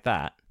things like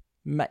that,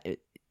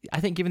 I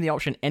think given the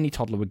option, any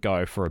toddler would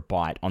go for a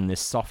bite on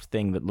this soft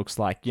thing that looks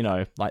like, you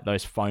know, like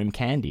those foam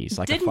candies,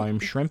 like a foam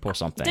shrimp or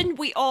something. Didn't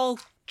we all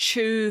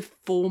chew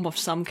foam of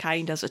some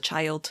kind as a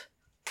child?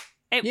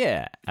 As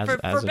a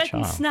forbidden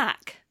child.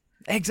 Snack.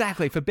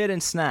 Exactly,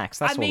 forbidden snacks.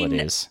 That's all it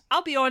is.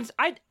 I'll be honest,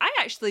 I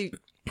actually,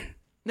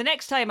 the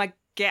next time I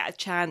get a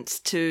chance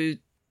to,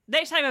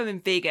 next time I'm in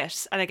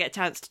Vegas and I get a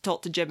chance to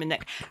talk to Jim and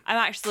Nick, I'm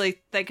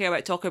actually thinking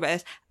about talking about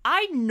this.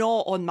 I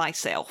gnaw on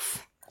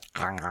myself.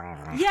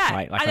 Yeah,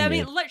 like and I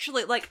mean,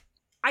 literally, like,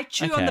 I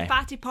chew on the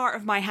fatty part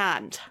of my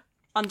hand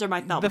under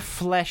my thumb. The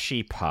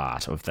fleshy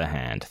part of the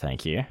hand,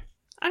 thank you.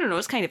 I don't know,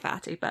 it's kind of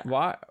fatty, but...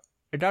 What?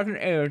 It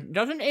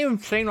doesn't even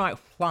seem like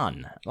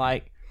fun.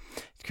 Like,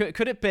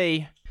 could it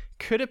be...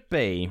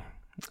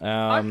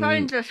 I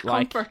find this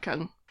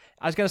comforting.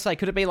 I was going to say,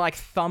 could it be like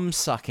thumb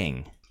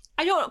sucking?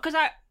 I don't know, because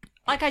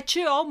I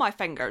chew all my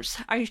fingers.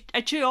 I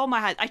chew all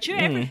my hands. I chew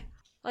every...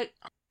 Like...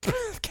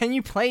 Can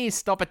you please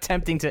stop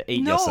attempting to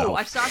eat yourself? No,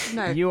 I've started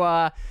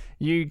now.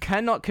 You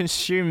cannot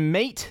consume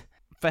meat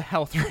for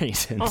health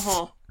reasons.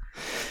 Uh-huh.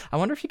 I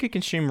wonder if you could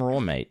consume raw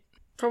meat.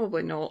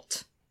 Probably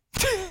not.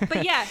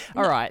 But yeah.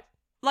 All right.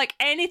 Like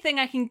any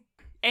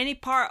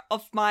part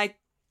of my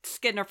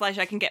skin or flesh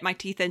I can get my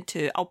teeth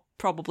into, I'll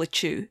probably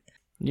chew.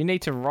 You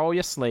need to roll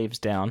your sleeves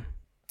down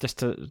just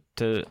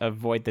to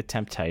avoid the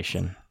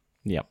temptation.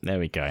 Yep, there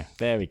we go.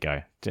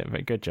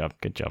 Good job.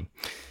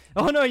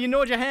 Oh no, you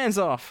gnawed your hands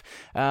off.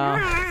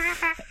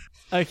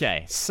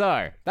 Okay,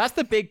 so that's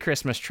the big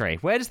Christmas tree.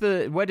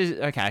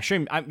 Okay, I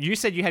assume you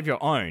said you have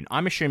your own.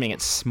 I'm assuming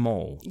it's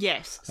small.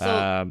 Yes.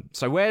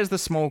 So where does the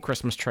small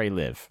Christmas tree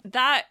live?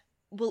 That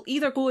will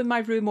either go in my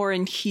room or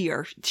in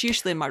here. It's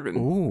usually in my room.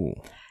 Ooh,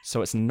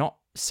 so it's not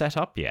set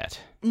up yet.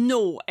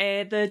 No,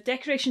 the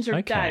decorations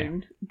are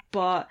down,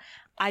 but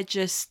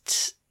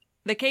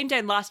they came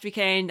down last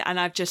weekend, and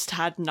I've just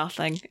had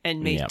nothing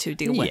in me to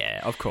deal with. Yeah,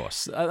 of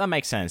course. That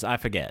makes sense. I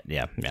forget.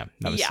 Yeah. That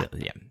was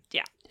silly.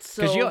 Yeah.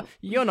 Because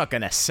you're not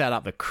going to set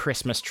up the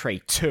Christmas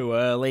tree too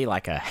early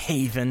like a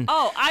heathen.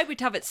 Oh, I would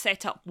have it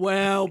set up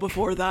well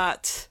before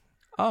that.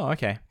 Oh,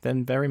 okay.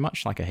 Then very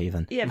much like a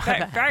heathen. Yeah,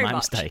 very My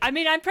much. mistake. I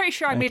mean, I'm pretty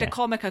sure I made a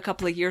comic a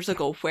couple of years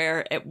ago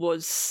where it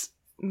was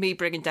me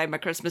bringing down my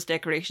Christmas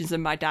decorations,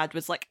 and my dad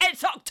was like,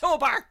 "It's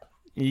October!"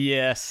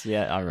 Yes,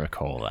 yeah, I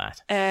recall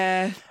that.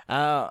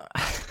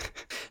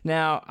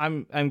 Now,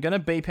 I'm going to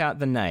beep out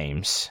the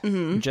names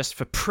just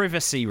for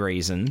privacy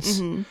reasons.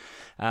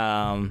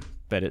 Mm-hmm.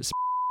 But it's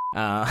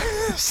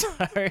so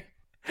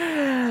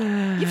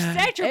you've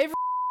said your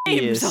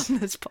names on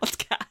this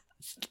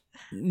podcast.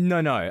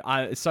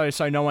 No.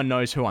 So no one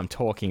knows who I'm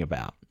talking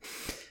about.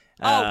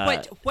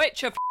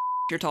 Which of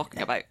you're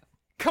talking about?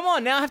 Come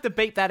on, now I have to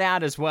beep that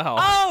out as well.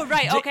 Oh,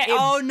 right, okay.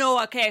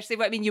 Okay, I see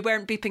what I mean. You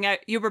weren't beeping out.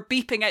 You were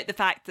beeping out the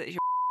fact that you're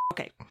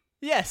okay.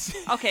 Yes.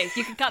 Okay,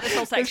 you can cut this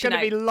whole section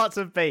There's going to be lots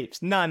of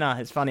beeps. No,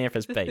 it's funny if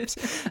it's beeps.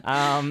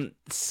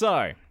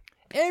 So,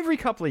 every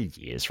couple of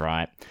years,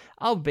 right,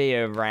 I'll be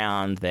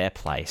around their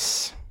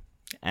place,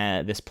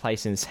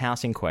 this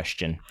house in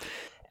question,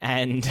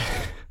 and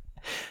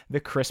the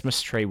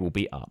Christmas tree will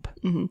be up.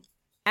 Mm-hmm.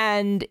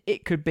 And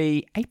it could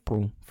be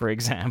April, for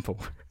example.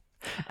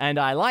 And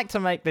I like to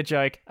make the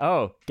joke,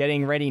 oh,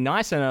 getting ready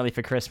nice and early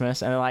for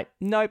Christmas. And they're like,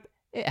 nope,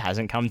 it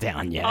hasn't come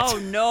down yet. Oh,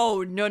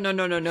 no.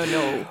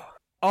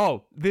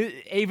 Oh,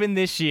 even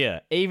this year,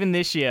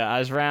 I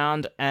was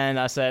round and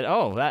I said,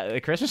 oh,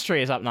 the Christmas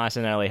tree is up nice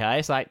and early, hey?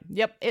 It's like,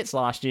 yep, it's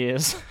last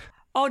year's.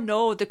 Oh,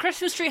 no, the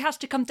Christmas tree has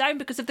to come down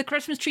because if the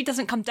Christmas tree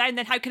doesn't come down,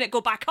 then how can it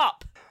go back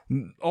up?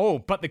 Oh,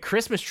 but the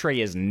Christmas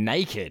tree is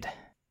naked.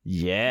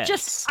 Yes.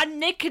 Just a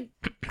naked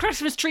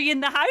Christmas tree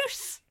in the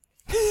house?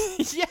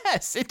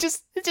 Yes, it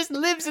just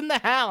lives in the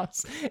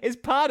house. It's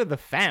part of the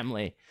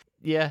family.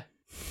 Yeah.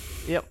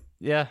 Yep.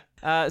 Yeah.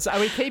 So are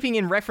we keeping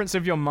in reference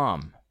of your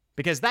mum?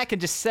 Because that could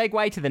just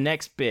segue to the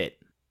next bit.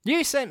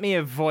 You sent me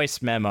a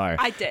voice memo.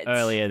 I did.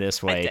 Earlier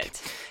this week. I did.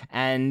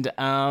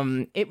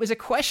 And it was a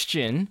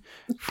question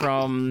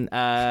from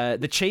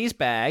the cheese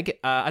bag.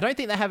 I don't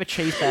think they have a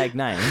cheese bag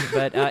name,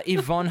 but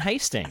Yvonne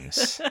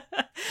Hastings.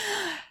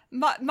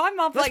 My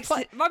mum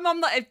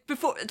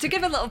before to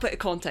give a little bit of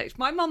context,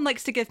 my mum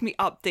likes to give me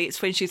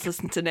updates when she's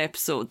listened to an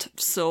episode.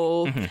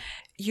 So,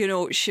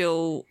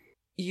 she'll,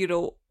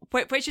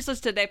 when she's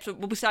listened to an episode,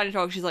 we'll be starting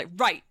talking, she's like,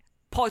 right,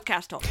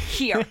 podcast on,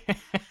 here.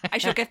 And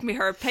she'll give me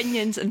her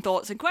opinions and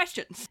thoughts and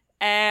questions.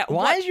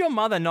 Why is your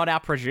mother not our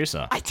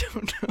producer? I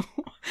don't know.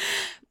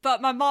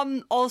 But my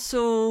mum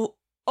also,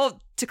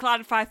 to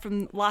clarify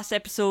from last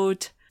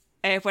episode,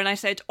 when I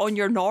said on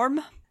your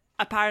norm,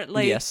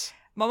 apparently... Yes.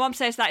 My mum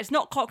says that is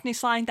not Cockney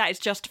slang, that is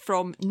just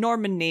from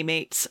Norman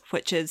Naymates,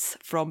 which is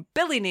from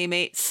Billy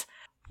Naymates,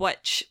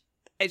 which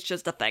is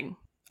just a thing.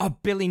 Oh,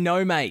 Billy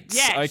No Mates.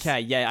 Yes.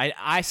 Okay, yeah,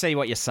 I see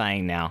what you're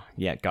saying now.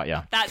 Yeah, got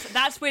ya.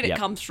 That's where it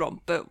comes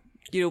from, but,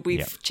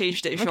 we've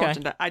changed it,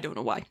 shortened it. I don't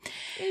know why.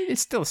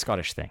 It's still a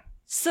Scottish thing.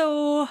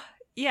 So,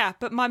 yeah,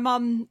 but my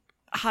mum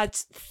had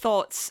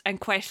thoughts and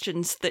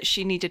questions that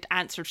she needed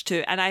answers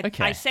to, and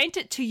I sent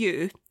it to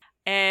you.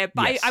 But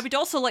yes. I would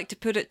also like to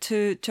put it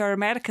to our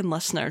American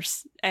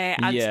listeners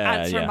and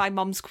answer my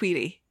mum's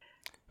query.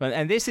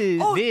 And this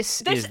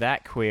is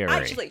that query.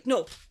 Actually,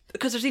 no,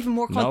 because there's even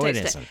more context. No,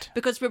 it isn't.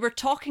 Because we were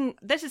talking,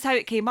 this is how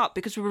it came up,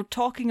 because we were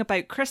talking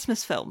about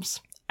Christmas films.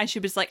 And she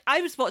was like,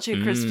 I was watching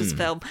a Christmas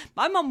film.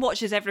 My mum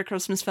watches every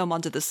Christmas film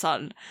under the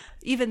sun.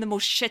 Even the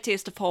most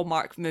shittiest of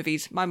Hallmark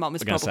movies, my mum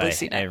has probably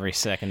seen it. Every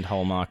second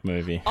Hallmark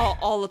movie.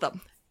 All of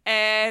them.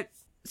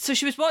 So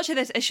she was watching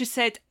this and she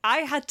said, I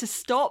had to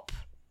stop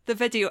the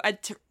video and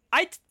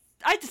I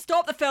had to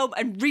stop the film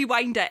and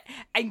rewind it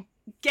and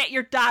get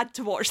your dad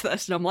to watch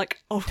this. And I'm like,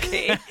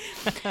 okay.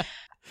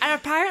 And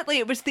apparently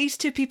it was these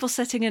two people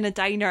sitting in a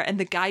diner and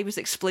the guy was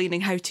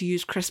explaining how to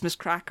use Christmas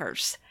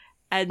crackers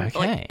and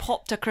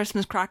popped a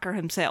Christmas cracker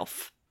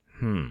himself.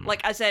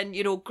 Like as in,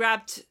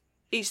 grabbed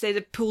each day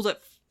and pulled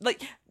it,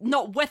 like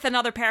not with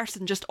another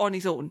person, just on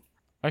his own.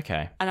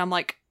 Okay. And I'm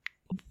like,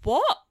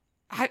 what?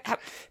 How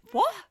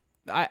what?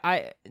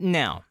 I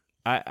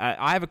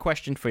have a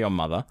question for your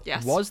mother.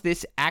 Yes. Was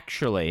this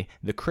actually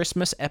the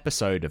Christmas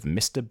episode of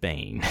Mr.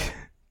 Bean?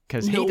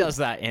 Because he does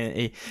that.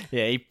 And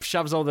he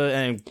shoves all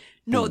the...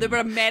 No, they were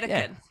American.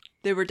 Yeah.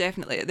 They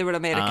were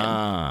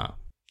American.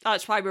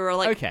 That's why we were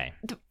like... Okay.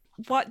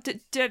 What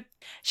did...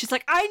 She's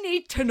like, I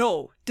need to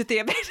know. Did the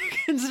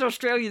Americans and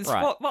Australians...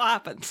 Right. What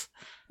happens?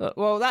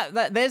 Well,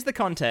 that there's the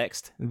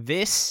context.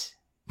 This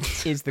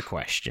is the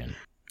question.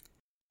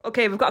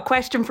 Okay, we've got a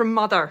question from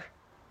Mother.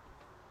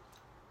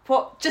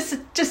 What? Just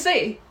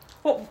say.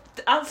 What?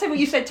 I'll say what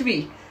you said to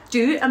me.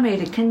 Do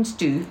Americans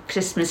do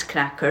Christmas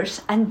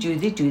crackers and do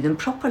they do them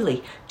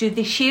properly? Do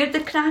they share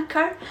the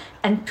cracker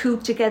and pull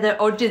together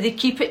or do they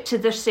keep it to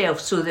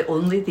themselves so that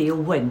only they'll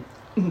win?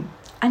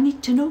 I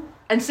need to know.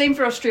 And same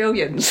for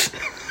Australians.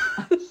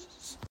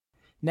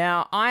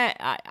 Now,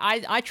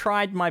 I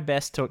tried my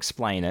best to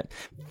explain it.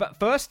 But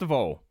first of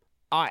all,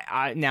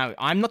 now,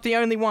 I'm not the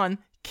only one.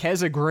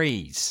 Kez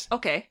agrees.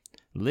 Okay.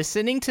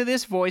 Listening to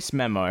this voice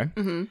memo...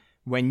 Mm-hmm.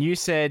 When you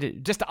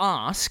said, just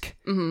ask,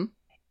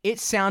 it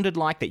sounded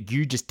like that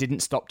you just didn't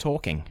stop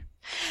talking.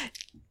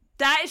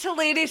 That is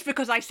hilarious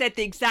because I said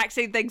the exact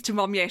same thing to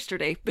Mum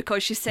yesterday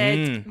because she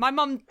said, my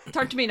mum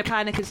turned to me in a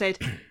panic and said,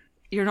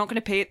 you're not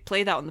going to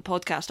play that on the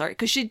podcast, are you?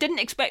 Because she didn't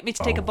expect me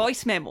to take a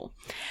voice memo.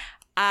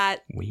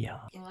 We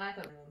are. Well, I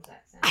got Mum's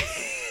accent.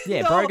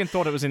 Yeah, no. Brogan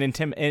thought it was an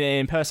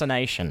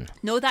impersonation.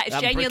 No, that is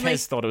genuinely...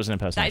 Kez thought it was an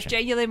impersonation. That is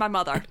genuinely my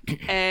mother.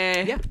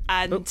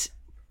 And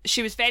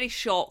she was very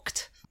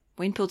shocked.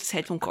 Wayne pulled his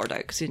headphone cord out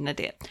because he's an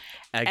idiot.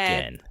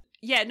 Again.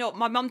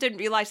 My mum didn't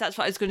realise that's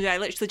what I was going to do. I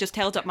literally just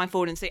held up my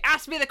phone and say,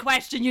 ask me the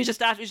question you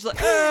just asked me. She's like,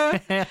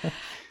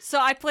 So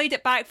I played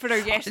it back for her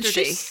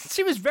yesterday.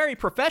 She was very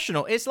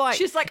professional. It's like,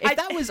 she's like if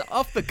that was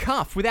off the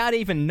cuff without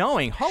even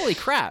knowing, holy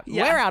crap,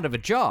 we're out of a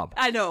job.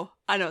 I know.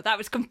 That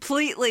was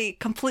completely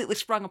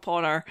sprung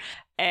upon her.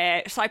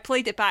 So I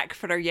played it back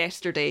for her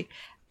yesterday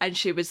and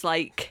she was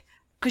like,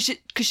 because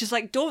she's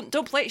like, don't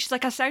play it. She's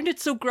like, I sounded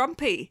so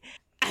grumpy.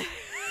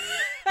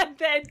 And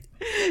then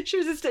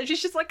she's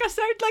just like, I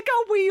sound like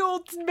a wee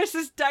old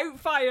Mrs.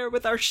 Doubtfire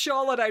with her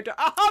shawl around her.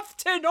 I have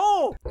to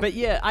know. But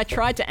yeah, I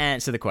tried to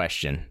answer the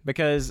question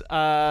because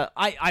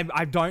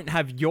I don't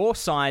have your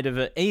side of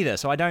it either,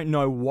 so I don't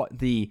know what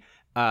the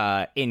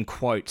in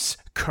quotes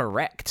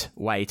correct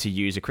way to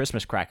use a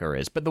Christmas cracker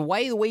is. But the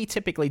way we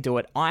typically do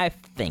it, I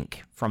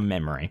think from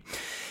memory,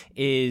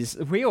 is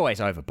we always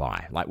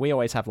overbuy. Like we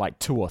always have like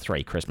 2 or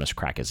 3 Christmas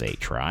crackers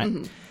each, right?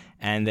 Mm-hmm.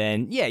 And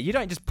then, yeah, you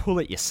don't just pull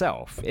it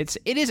yourself. It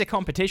is a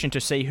competition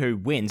to see who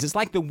wins. It's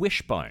like the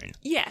wishbone.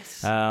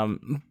 Yes.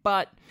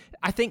 But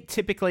I think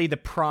typically the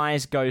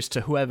prize goes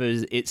to whoever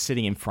it's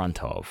sitting in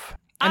front of.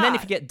 And then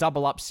if you get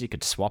double ups, you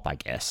could swap, I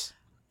guess.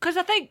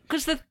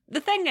 Because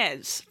the thing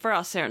is, for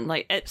us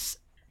certainly, it's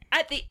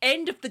at the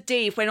end of the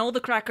day when all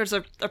the crackers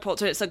are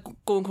popped out, it's like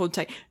going home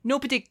time.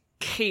 Nobody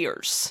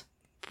cares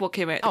what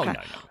came out of the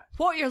cracker. No.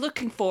 What you're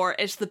looking for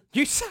is the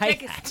You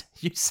say that.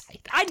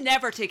 I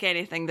never take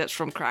anything that's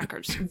from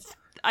crackers.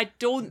 I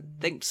don't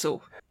think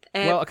so.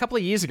 Well, a couple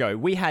of years ago,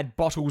 we had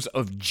bottles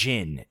of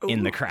gin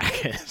in the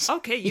crackers.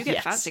 Okay, you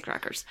get fancy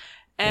crackers.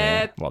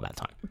 That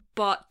time.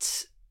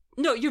 But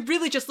no, you're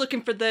really just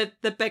looking for the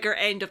bigger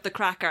end of the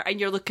cracker, and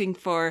you're looking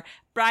for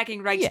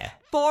bragging rights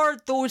for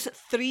those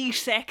 3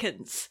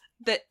 seconds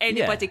that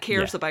anybody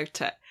cares about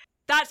it.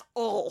 That's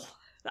all.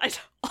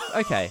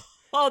 Okay.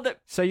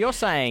 So you're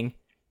saying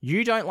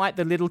you don't like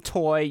the little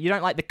toy, you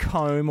don't like the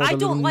comb or the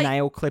little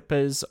nail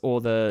clippers or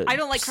the I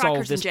don't like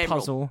crackers in general.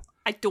 Puzzle.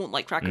 I don't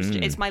like crackers.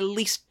 It's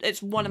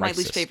one of my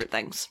least favourite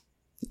things.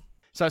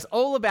 So it's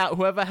all about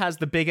whoever has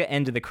the bigger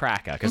end of the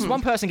cracker. Because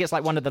one person gets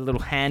like one of the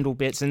little handle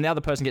bits and the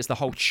other person gets the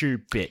whole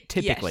tube bit,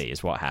 typically,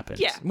 is what happens.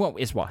 Yeah. Well,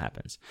 is what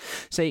happens.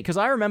 See, because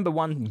I remember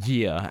one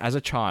year as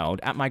a child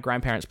at my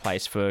grandparents'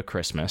 place for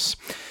Christmas,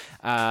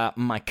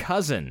 my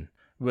cousin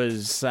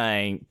was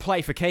saying,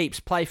 play for keeps,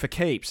 play for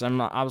keeps.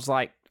 And I was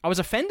like, I was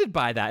offended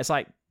by that. It's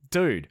like,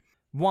 dude,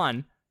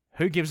 1,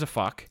 who gives a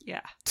fuck?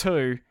 Yeah.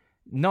 2,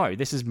 no,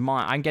 this is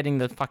mine. I'm getting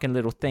the fucking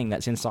little thing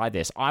that's inside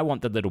this. I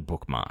want the little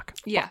bookmark.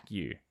 Yeah. Fuck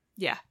you.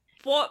 Yeah.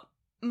 What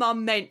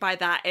Mum meant by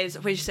that is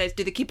when she says,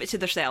 do they keep it to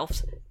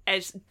themselves,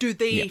 is do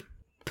they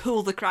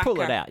pull the cracker?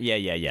 Pull it out. Yeah.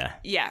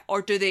 Yeah,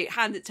 or do they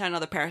hand it to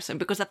another person?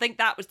 Because I think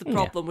that was the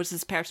problem, was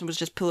this person was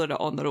just pulling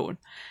it on their own.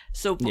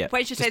 So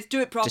when she says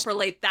do it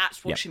properly,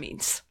 that's what she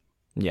means.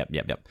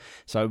 Yep.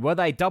 So were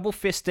they double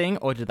fisting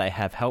or did they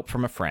have help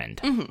from a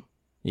friend? Mm-hmm.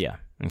 Yeah,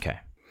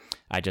 okay.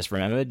 I just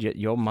remembered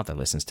your mother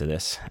listens to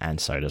this and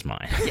so does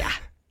mine. Yeah.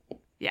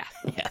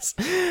 Yes.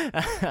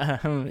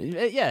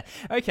 Yeah,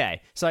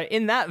 okay. So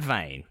in that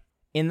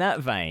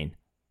vein,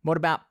 what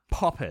about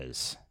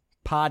poppers?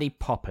 Party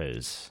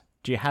poppers.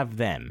 Do you have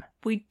them?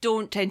 We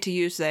don't tend to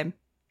use them.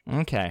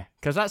 Okay,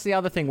 because that's the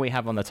other thing we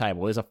have on the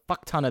table. There's a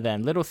fuck ton of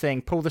them. Little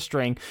thing, pull the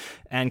string,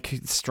 and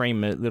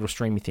little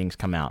streamy things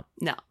come out.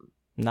 No.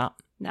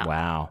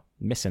 Wow.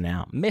 Missing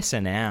out.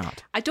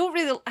 I don't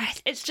really...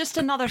 It's just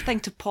another thing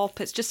to pop.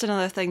 It's just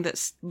another thing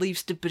that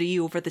leaves debris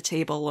over the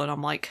table, and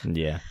I'm like...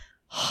 Yeah.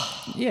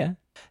 Yeah.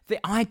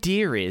 The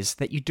idea is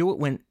that you do it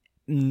when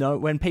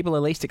people are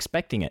least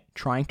expecting it,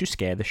 trying to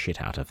scare the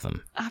shit out of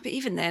them. But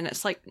even then,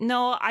 it's like,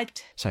 no,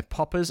 So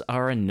poppers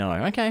are a no.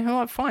 Okay, all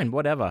right, fine,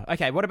 whatever.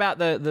 Okay, what about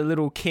the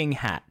little king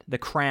hat, the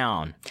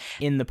crown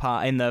in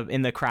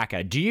the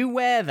cracker? Do you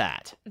wear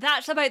that?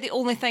 That's about the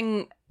only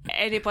thing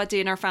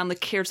anybody in our family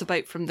cares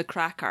about from the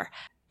cracker.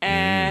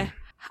 I've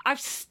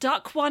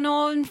stuck one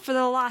on for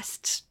the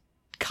last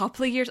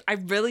couple of years. I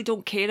really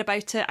don't care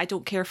about it. I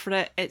don't care for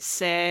it.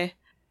 It's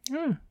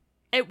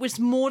it was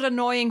more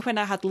annoying when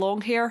I had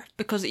long hair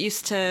because it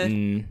used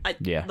to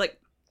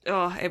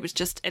it was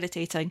just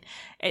irritating.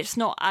 It's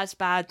not as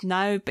bad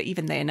now, but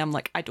even then I'm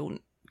like, I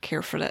don't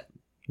care for it.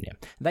 Yeah.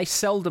 They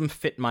seldom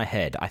fit my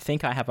head. I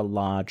think I have a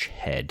large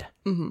head.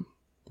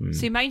 Mm-hmm.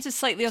 See, mine's is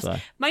slightly...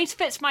 Mine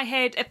fits my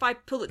head if I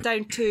pull it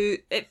down to...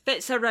 It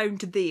fits around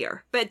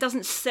there, but it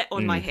doesn't sit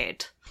on my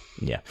head.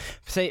 Yeah.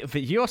 See,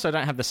 but you also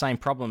don't have the same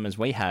problem as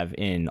we have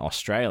in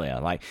Australia.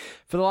 Like,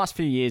 for the last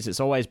few years,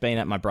 it's always been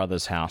at my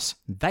brother's house.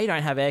 They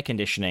don't have air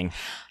conditioning,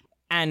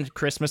 and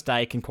Christmas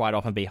Day can quite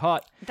often be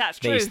hot. That's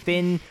true. These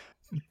thin,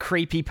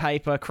 crepe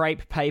paper,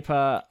 crowns.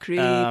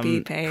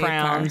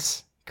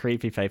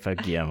 Creepy paper,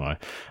 Guillermo.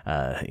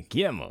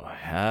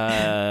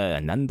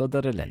 Nando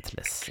the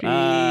Relentless.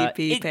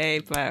 Creepy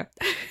paper.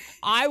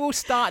 I will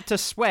start to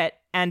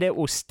sweat and it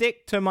will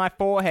stick to my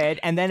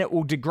forehead and then it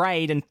will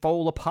degrade and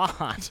fall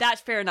apart.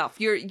 That's fair enough.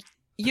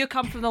 You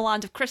come from the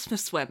land of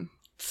Christmas Swim,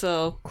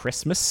 so...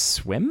 Christmas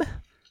Swim?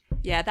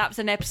 Yeah, that was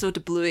an episode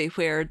of Bluey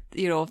where,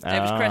 it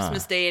was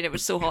Christmas Day and it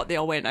was so hot they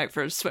all went out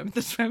for a swim at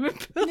the swimming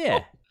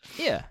pool.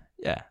 Yeah.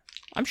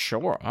 I'm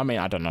sure. I mean,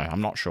 I don't know.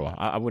 I'm not sure.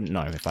 I wouldn't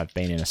know if I've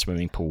been in a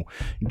swimming pool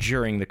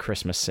during the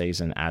Christmas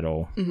season at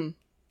all. Mm-hmm.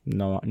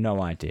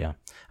 No idea.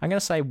 I'm going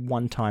to say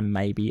one time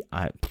maybe.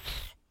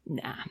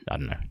 Nah. I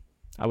don't know.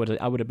 I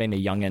would have been a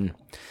youngin'.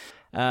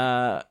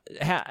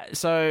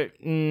 So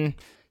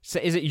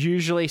is it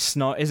usually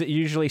snow? Has it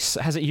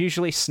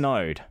usually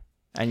snowed?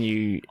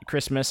 And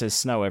Christmas is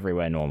snow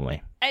everywhere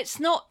normally. It's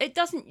not. It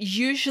doesn't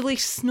usually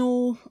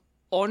snow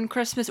on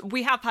Christmas.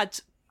 We have had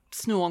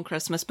snow on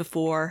Christmas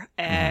before.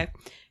 It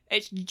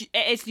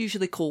is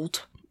usually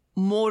cold.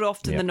 More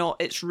often than not,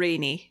 it's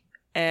rainy.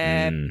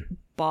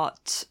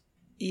 But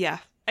yeah,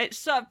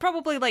 it's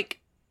probably like,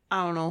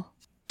 I don't know,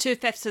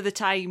 2/5 of the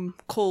time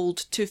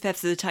cold, 2/5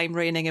 of the time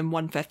raining, and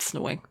 1/5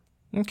 snowing.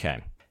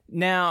 Okay.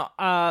 Now,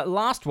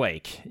 last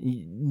week,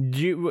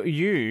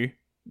 you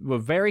were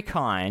very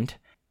kind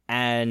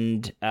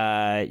and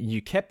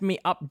you kept me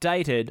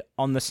updated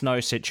on the snow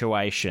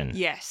situation.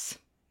 Yes.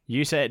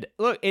 You said,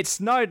 look, it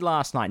snowed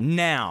last night.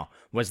 Now,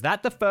 was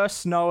that the first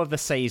snow of the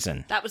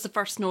season? That was the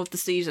first snow of the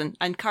season,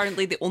 and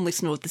currently the only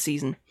snow of the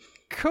season.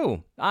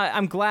 Cool.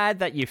 I'm glad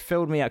that you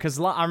filled me up, because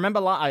I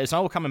remember, it's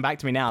all coming back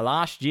to me now,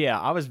 last year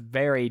I was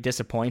very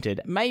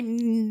disappointed,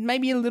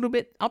 maybe a little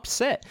bit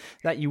upset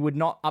that you would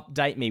not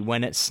update me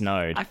when it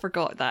snowed. I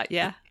forgot that,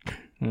 yeah.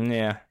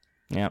 Yeah.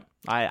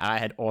 I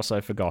had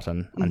also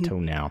forgotten until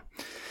now.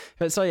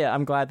 But so yeah,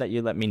 I'm glad that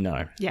you let me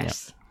know.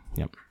 Yes.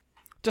 Yep.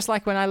 Just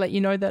like when I let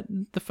you know that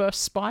the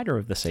first spider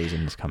of the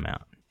season has come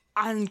out.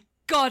 And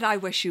God, I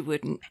wish you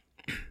wouldn't.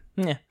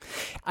 Yeah.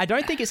 I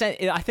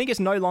think it's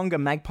no longer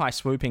magpie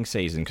swooping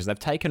season because they've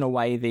taken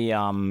away the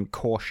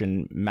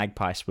caution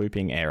magpie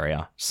swooping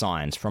area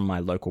signs from my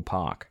local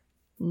park.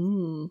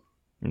 So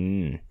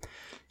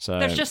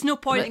there's just no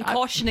point in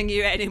cautioning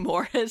you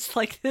anymore. It's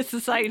like this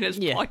sign is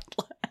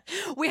pointless.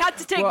 We had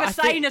to take the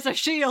sign as a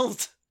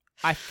shield.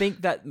 I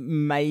think that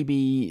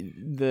maybe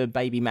the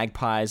baby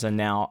magpies are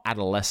now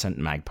adolescent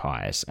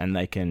magpies and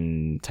they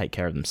can take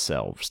care of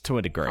themselves to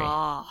a degree.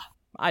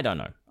 I don't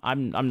know.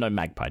 I'm no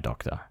magpie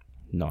doctor.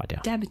 No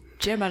idea. Damn it,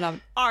 Jim, I'm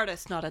an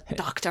artist, not a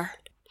doctor.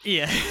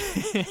 Yeah.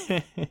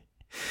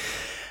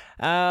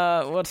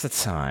 What's the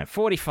time?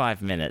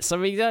 45 minutes.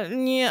 So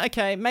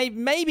okay.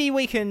 Maybe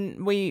we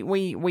can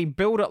we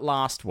built it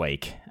last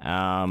week.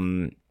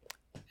 Art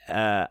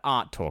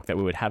talk, that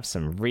we would have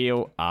some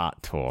real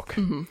art talk.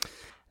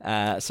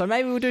 So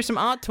maybe we'll do some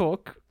art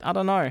talk. I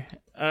don't know.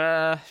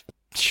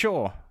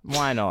 Sure,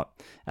 why not?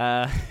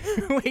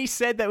 We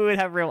said that we would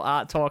have real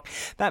art talk.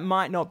 That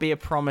might not be a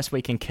promise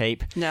we can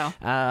keep. No.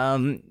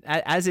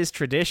 As is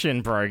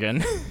tradition,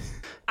 Brogan.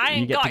 I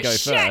ain't you get got to go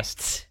shit.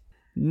 first.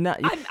 No,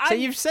 so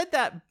you've said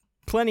that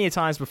plenty of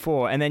times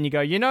before, and then you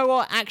go, you know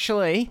what,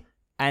 actually,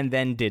 and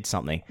then did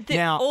something.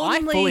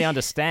 I fully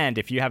understand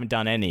if you haven't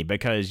done any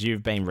because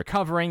you've been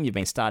recovering, you've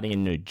been starting a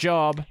new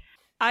job.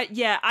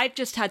 I've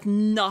just had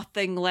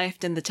nothing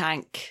left in the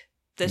tank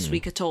this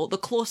week at all. The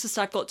closest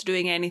I've got to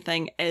doing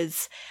anything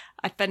is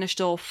I finished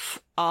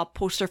off a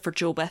poster for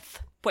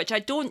Jobith, which I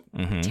don't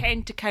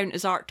tend to count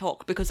as art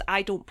talk because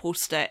I don't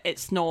post it.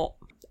 It's not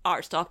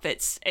art stuff.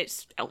 It's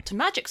Elton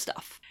Magic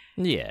stuff.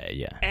 Yeah.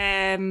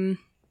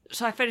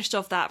 So I finished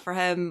off that for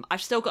him.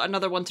 I've still got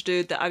another one to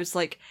do that I was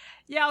like,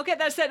 yeah, I'll get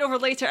that sent over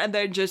later, and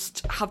then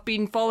just have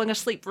been falling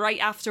asleep right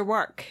after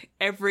work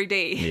every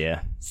day.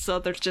 Yeah. So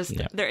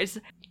there is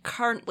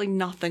currently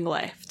nothing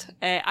left.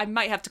 I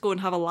might have to go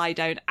and have a lie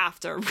down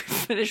after we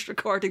finish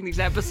recording these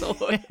episodes.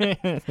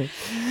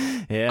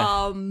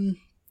 Yeah.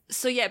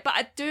 So yeah,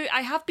 but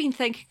I have been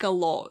thinking a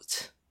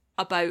lot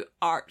about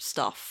art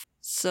stuff.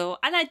 So,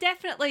 and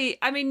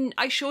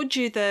I showed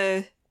you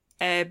the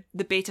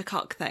beta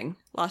cuck thing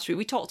last week.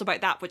 We talked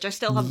about that, which I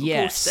still haven't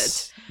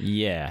posted.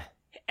 Yeah.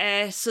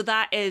 So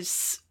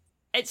it's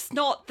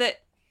not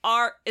that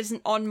art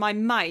isn't on my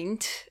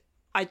mind.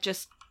 I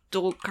just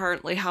don't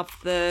currently have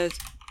the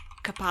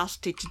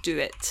capacity to do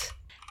it.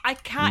 I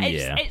can't.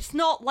 It's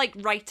not like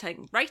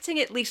writing. Writing,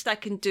 at least I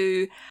can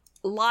do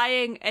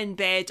lying in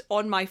bed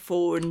on my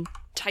phone,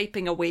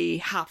 typing away,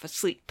 half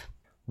asleep.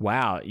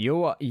 Wow,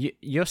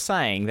 you're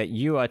saying that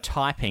you are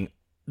typing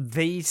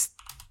these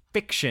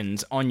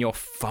fictions on your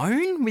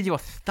phone with your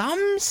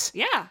thumbs?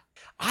 Yeah.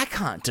 I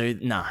can't do.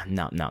 No.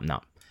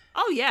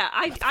 Oh yeah,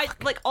 I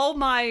like all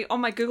my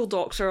Google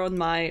Docs are on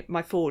my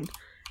phone,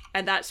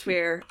 and that's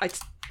where I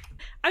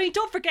mean,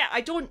 don't forget,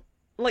 I don't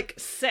like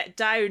sit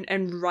down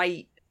and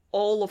write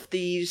all of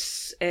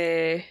these.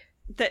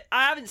 That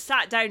I haven't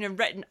sat down and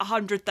written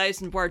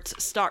 100,000 words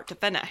start to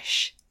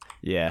finish.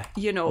 Yeah.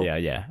 You know.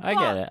 Yeah.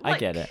 I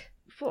get it.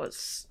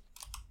 What's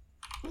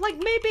like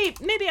maybe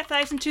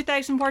 1,000,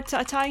 2,000 words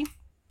at a time.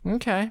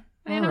 Okay.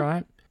 All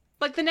right.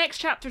 Like the next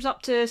chapter's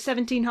up to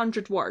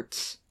 1,700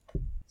 words.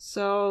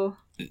 So.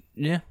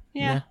 Yeah.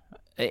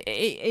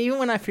 Even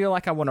when I feel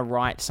like I want to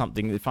write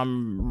something, if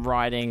I'm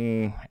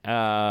writing,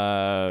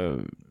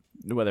 whether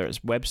it's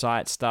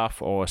website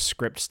stuff or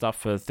script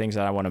stuff for things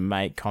that I want to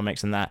make,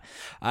 comics and that,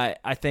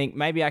 I think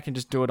maybe I can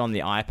just do it on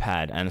the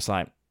iPad, and it's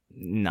like,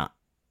 no.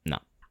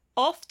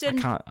 Often,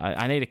 I can't.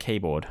 I need a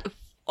keyboard.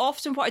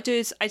 Often, what I do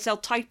is I'll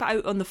type it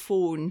out on the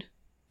phone,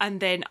 and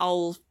then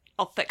I'll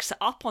fix it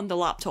up on the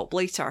laptop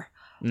later.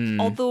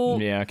 Although,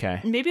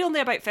 maybe only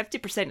about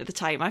 50% of the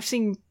time. I've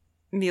seen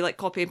me like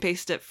copy and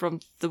paste it from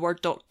the Word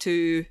doc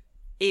to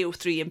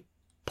AO3 and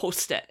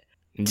post it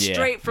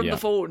straight from the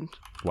phone.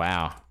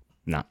 Wow.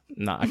 No.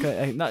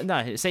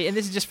 See, and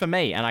this is just for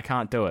me, and I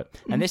can't do it.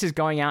 And this is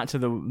going out to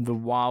the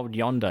wild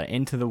yonder,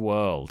 into the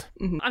world.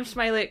 I'm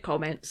smiling at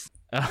comments.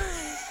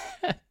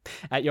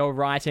 at your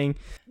writing.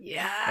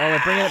 Yeah. Oh,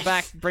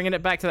 we're bringing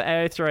it back to the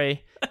AO3.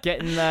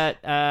 Getting that,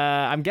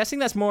 I'm guessing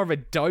that's more of a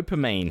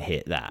dopamine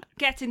hit, that.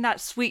 Getting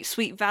that sweet,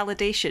 sweet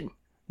validation.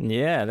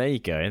 Yeah, there you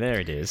go. There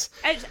it is.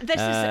 This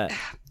is,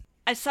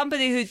 as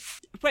somebody who,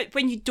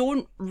 when you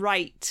don't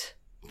write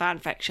fan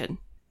fiction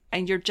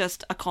and you're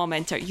just a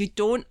commenter, you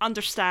don't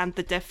understand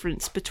the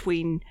difference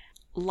between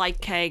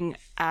liking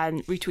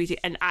and retweeting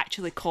and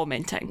actually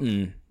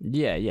commenting.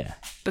 Yeah.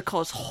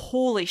 Because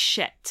holy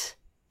shit,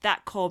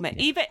 that comment,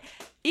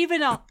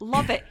 even a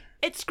love it,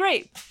 it's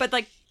great, but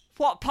like,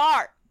 what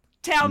part?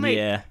 Tell me.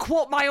 Yeah.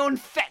 Quote my own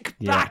fic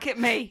back at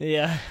me.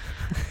 Yeah.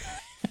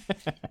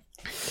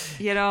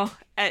 You know,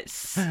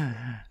 it's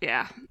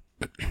yeah.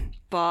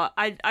 But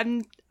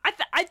I'm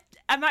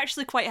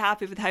actually quite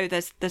happy with how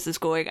this is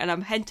going, and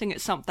I'm hinting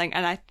at something,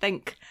 and I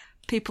think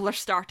people are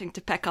starting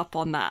to pick up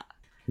on that.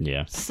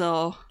 Yeah.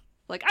 So,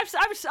 like, I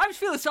was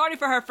feeling sorry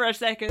for her for a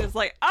second. It's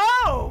like,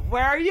 oh,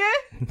 where are you?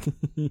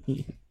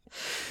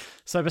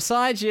 So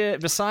besides your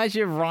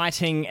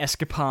writing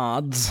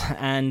escapades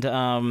and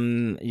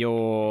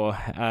your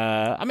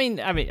I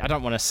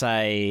don't want to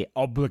say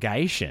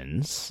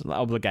obligations,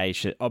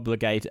 obligatory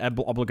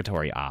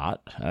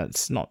art.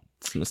 It's not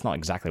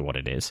exactly what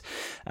it is.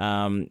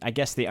 I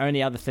guess the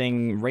only other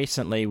thing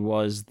recently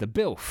was the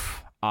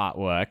BILF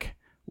artwork,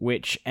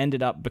 which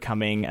ended up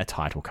becoming a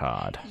title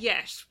card.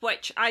 Yes,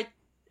 which I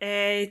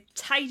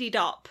tidied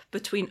up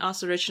between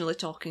us originally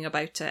talking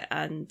about it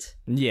and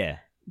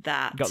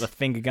that. Got the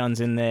finger guns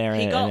in there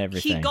and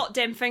everything. He got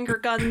them finger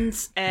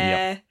guns.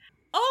 Yep.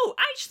 Oh,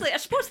 actually, I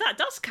suppose that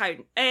does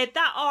count.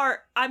 That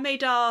art, I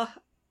made a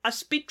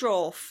speed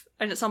draw of,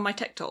 and it's on my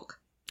TikTok.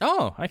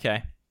 Oh,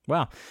 okay.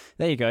 Well,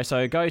 there you go.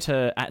 So go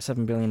to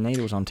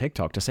 @7BillionNeedles on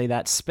TikTok to see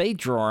that speed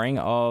drawing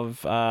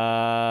of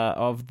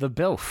the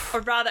BILF.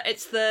 Or rather,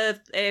 it's the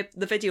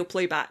video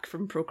playback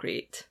from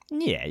Procreate.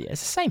 Yeah,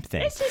 it's the same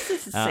thing. It's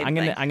the same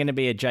thing. I'm gonna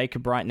be a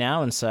Jacob right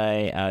now and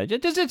say,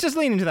 just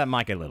lean into that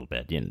mic a little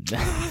bit. You know?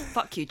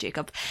 Fuck you,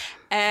 Jacob.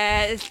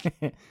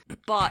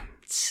 But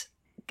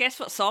guess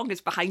what song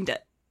is behind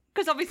it?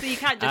 Because obviously you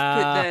can't just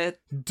put the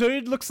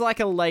dude looks like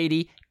a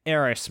lady.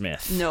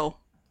 Aerosmith. No.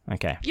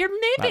 Okay.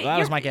 That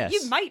was my guess.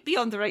 You might be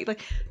on the right line.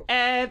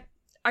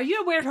 Are you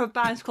aware of a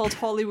band called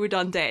Hollywood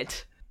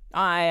Undead?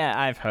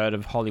 I've heard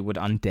of Hollywood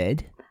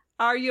Undead.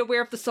 Are you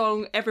aware of the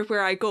song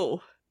Everywhere I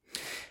Go?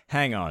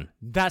 Hang on.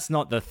 That's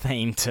not the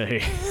theme to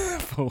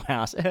Full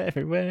House.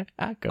 Everywhere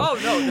I Go. Oh,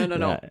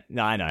 no.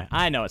 No,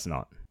 I know it's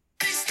not.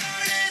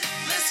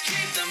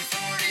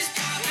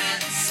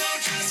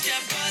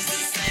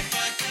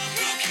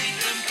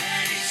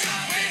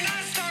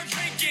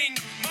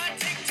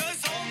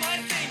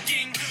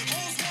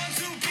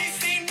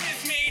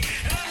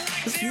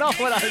 Not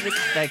what I was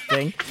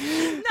expecting.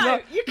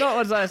 Not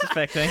what I was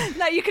expecting.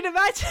 Now you can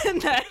imagine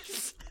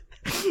this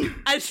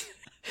as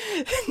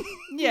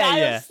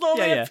it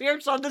slowly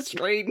appears on the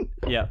screen.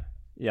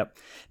 Yep.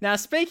 Now,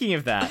 speaking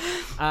of that,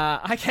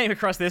 I came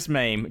across this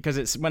meme because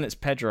it's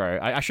Pedro.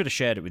 I should have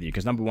shared it with you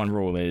because number one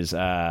rule is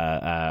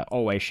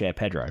always share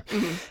Pedro.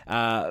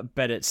 Mm-hmm.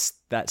 But it's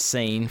that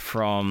scene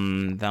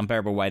from The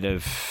Unbearable Weight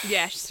of...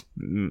 Yes.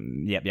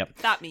 Yep.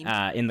 That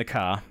meme. In the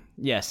car.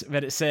 Yes,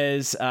 but it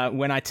says,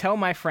 when I tell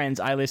my friends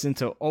I listen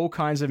to all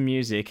kinds of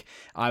music,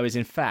 I was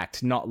in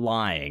fact not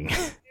lying.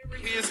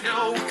 There is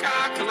no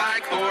cock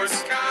like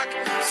horse cock.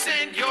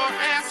 Send your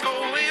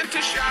asshole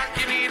into shock.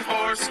 You need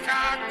horse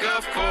cock,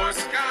 of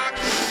course, cock.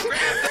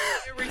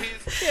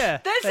 Yeah,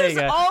 this is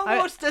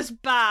almost as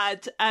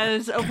bad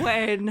as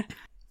when...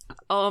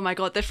 Oh my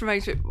god, this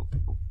reminds me...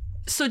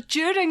 So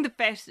during the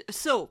fest...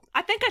 So,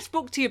 I think I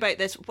spoke to you about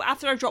this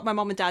after I dropped my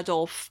mum and dad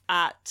off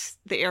at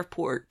the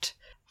airport.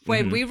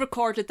 When we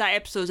recorded that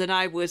episode and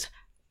I was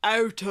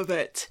out of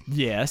it.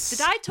 Yes.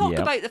 Did I talk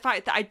about the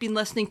fact that I'd been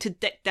listening to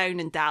Dick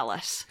Down in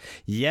Dallas?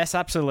 Yes,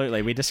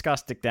 absolutely. We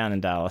discussed Dick Down in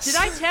Dallas. Did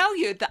I tell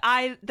you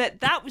that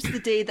that was the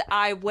day that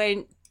I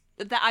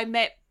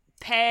met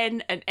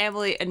Penn and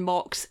Emily and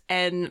Mox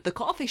in the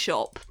coffee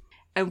shop?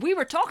 And we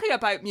were talking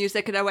about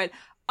music and I went,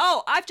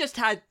 oh, I've just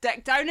had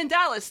Dick Down in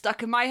Dallas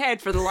stuck in my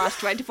head for the last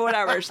 24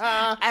 hours.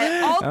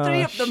 And all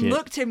three of them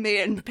looked at me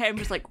and Penn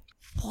was like,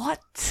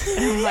 what?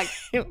 And I'm like,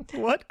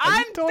 what?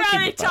 I'm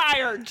very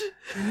tired.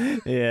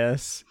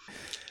 Yes.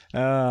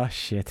 Oh,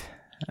 shit.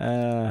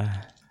 All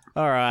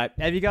right.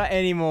 Have you got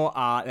any more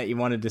art that you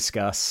want to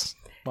discuss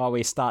while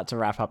we start to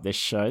wrap up this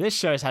show? This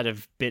show's had a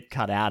bit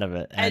cut out of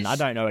it, and I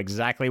don't know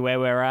exactly where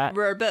we're at.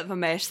 We're a bit of a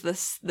mess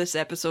this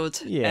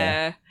episode.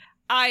 Yeah.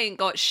 I ain't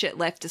got shit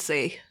left to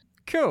say.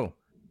 Cool.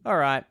 All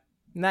right.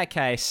 In that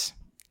case,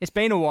 it's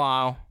been a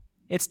while.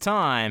 It's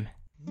time.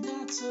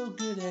 Not so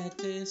good at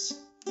this.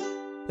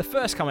 The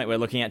first comic we're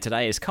looking at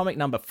today is comic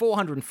number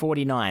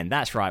 449.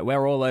 That's right,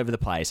 we're all over the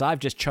place. I've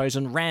just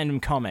chosen random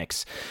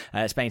comics.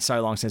 It's been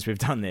so long since we've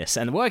done this.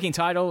 And the working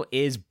title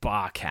is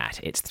Bar Cat.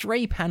 It's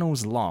 3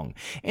 panels long.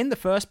 In the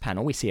first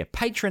panel, we see a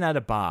patron at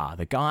a bar.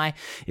 The guy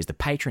is the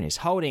patron, is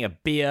holding a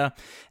beer,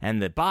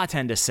 and the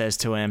bartender says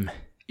to him,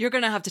 "You're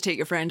going to have to take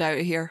your friend out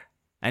of here."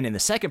 And in the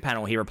second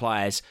panel, he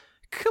replies,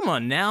 Come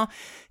on now.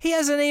 He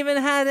hasn't even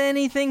had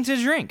anything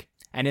to drink.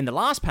 And in the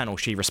last panel,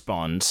 she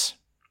responds,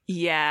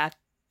 Yeah,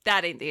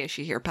 that ain't the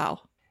issue here,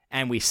 pal.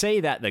 and we see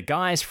that the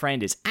guy's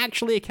friend is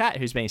actually a cat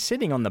who's been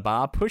sitting on the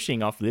bar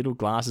pushing off little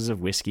glasses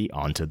of whiskey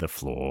onto the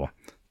floor.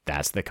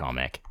 That's the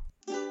comic.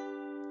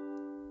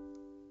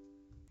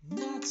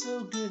 Not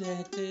so good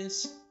at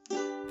this.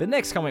 The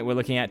next comic we're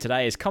looking at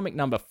today is comic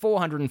number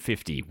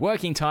 450,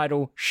 working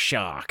title,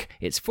 Shark.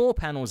 It's 4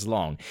 panels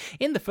long.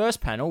 In the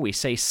first panel, we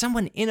see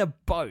someone in a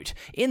boat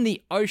in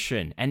the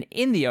ocean, and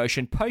in the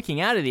ocean,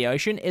 poking out of the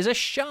ocean, is a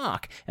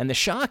shark. And the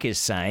shark is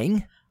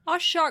saying,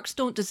 Us sharks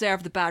don't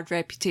deserve the bad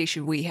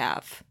reputation we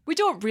have. We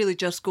don't really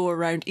just go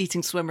around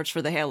eating swimmers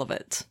for the hell of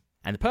it.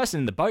 and the person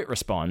in the boat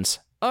responds,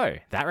 oh,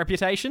 that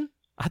reputation?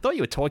 I thought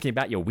you were talking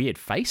about your weird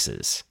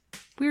faces.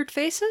 Weird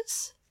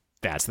faces?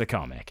 That's the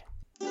comic.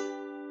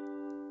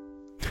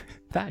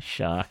 That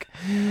shark.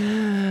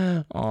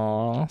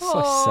 Oh,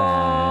 so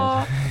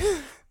sad.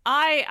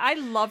 I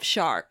love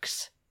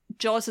sharks.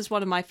 Jaws is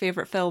one of my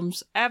favourite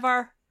films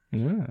ever.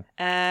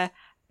 Yeah.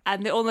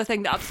 And the only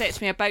thing that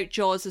upsets me about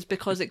Jaws is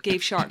because it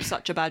gave sharks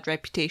such a bad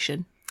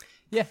reputation.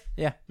 Yep.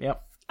 And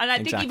I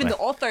think Exactly. even the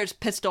author's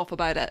pissed off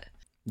about it.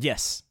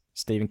 Yes,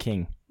 Stephen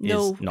King is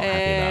No, not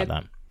happy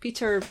about that.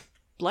 Peter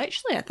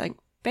Bletchley, I think.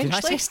 Did I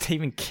Benchley? say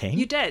Stephen King?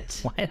 You did.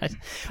 Why did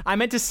I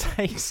meant to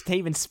say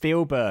Steven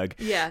Spielberg.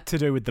 Yeah. To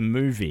do with the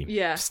movie.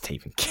 Yeah.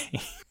 Stephen King.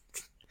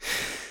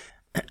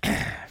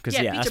 Because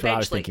Yeah, that's Peter what I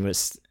was Benchley. thinking.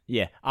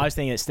 I was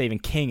thinking that Stephen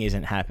King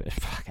isn't happy.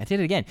 Fuck, I did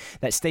it again.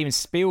 That Steven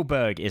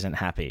Spielberg isn't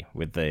happy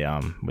with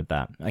the with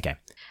that. Okay.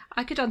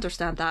 I could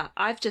understand that.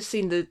 I've just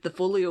seen the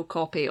folio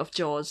copy of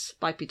Jaws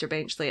by Peter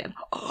Benchley, and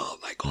oh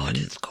my god,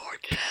 it's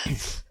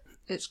gorgeous.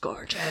 It's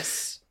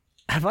gorgeous.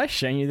 Have I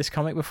shown you this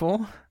comic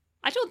before?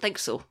 I don't think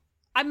so.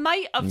 I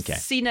might have Okay.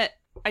 seen it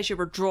as you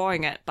were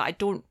drawing it, but I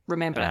don't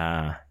remember it.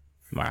 All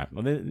right.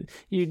 Well,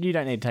 you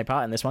don't need to take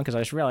part in this one because I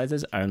just realised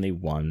there's only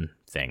one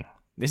thing.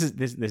 This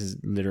is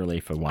literally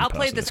for one. I'll person,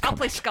 play this. I'll comic.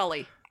 play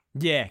Scully.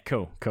 Yeah,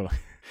 cool.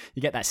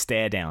 You get that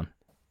stare down.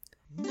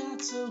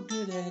 Not so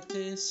good at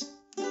this.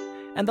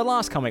 And the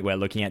last comic we're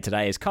looking at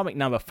today is comic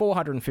number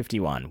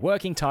 451,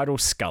 working title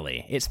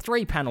Scully. It's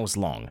 3 panels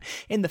long.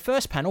 In the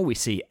first panel, we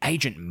see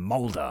Agent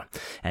Mulder,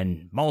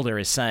 and Mulder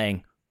is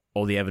saying,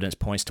 all the evidence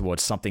points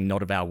towards something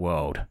not of our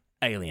world.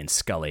 Aliens,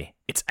 Scully.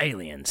 It's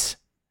aliens.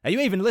 Are you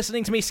even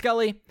listening to me,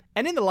 Scully?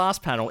 And in the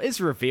last panel,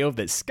 it's revealed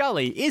that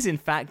Scully is in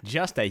fact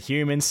just a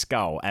human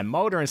skull, and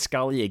Mulder and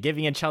Scully are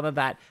giving each other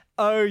that,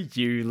 oh,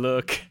 you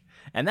look.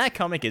 And that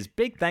comic is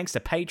big thanks to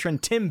patron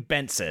Tim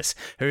Bensis,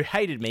 who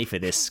hated me for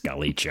this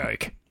Scully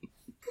joke.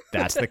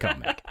 That's the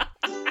comic.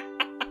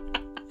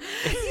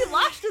 You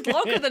lasted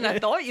longer than I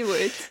thought you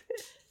would.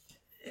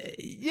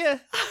 Yeah,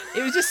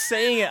 it was just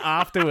seeing it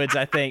afterwards,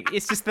 I think.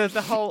 It's just the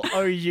whole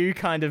OU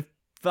kind of,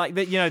 like,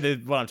 what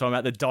I'm talking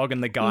about, the dog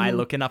and the guy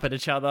looking up at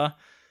each other.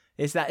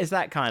 Is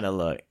that kind of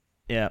look.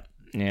 Yeah.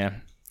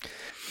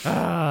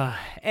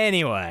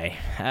 Anyway,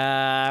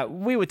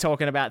 we were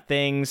talking about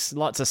things,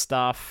 lots of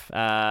stuff.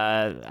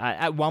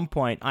 At one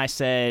point, I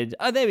said,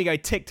 oh, there we go,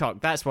 TikTok.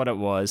 That's what it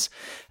was.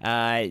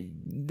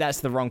 That's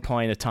the wrong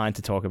point of time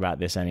to talk about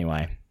this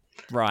anyway.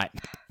 Right.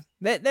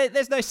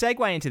 There's no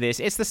segue into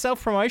this. It's the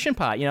self-promotion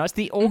part. It's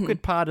the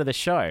awkward part of the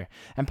show.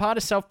 And part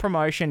of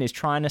self-promotion is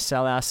trying to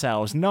sell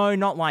ourselves. No,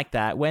 not like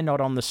that. We're not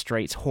on the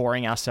streets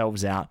whoring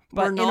ourselves out.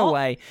 But We're in a not?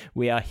 way,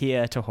 we are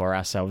here to whore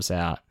ourselves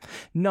out.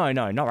 No,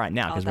 not right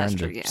now because we're that's in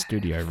true, the yeah.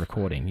 studio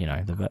recording.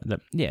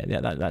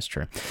 That's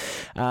true.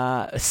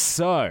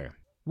 So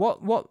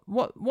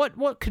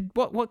what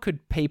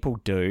could people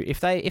do if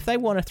they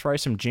want to throw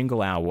some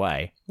jingle our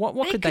way?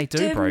 What could they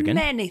do, Brogan?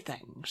 Many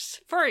things.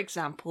 For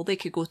example, they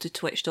could go to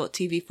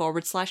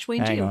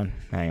twitch.tv/Wayne Hang Gill. on.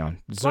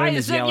 Zoom Why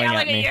is yelling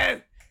at me.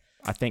 you?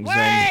 I think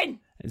Wayne!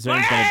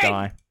 Zoom's gonna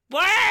die.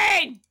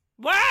 Wayne!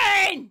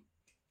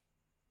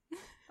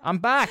 I'm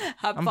back.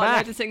 Have I'm fun back.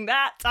 editing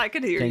that. I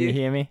can hear Can you. you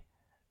hear me?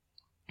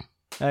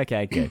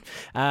 Okay, good.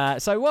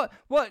 So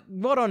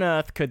what on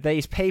earth could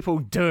these people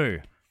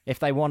do if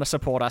they want to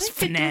support us They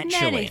could do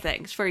financially? many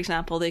things. For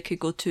example, they could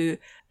go to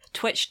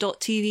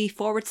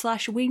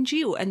twitch.tv/Wayne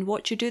Geo and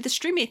watch you do the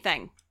streamy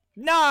thing.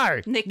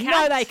 No, They no,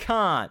 can't. they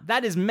can't.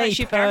 That is me That's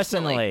you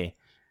personally.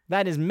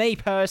 That is me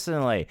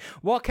personally.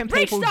 What can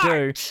people do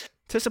Restart!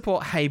 to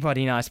support Hey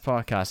Buddy Nice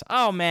Podcast?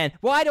 Oh man,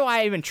 why do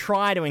I even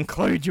try to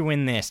include you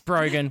in this,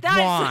 Brogan?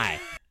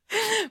 Why?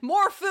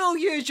 More fool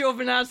you,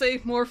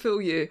 Giovinazzi. More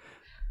fool you.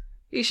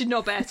 You should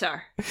know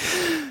better.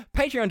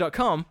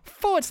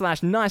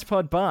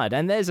 Patreon.com/NicePodBud,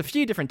 and there's a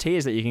few different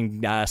tiers that you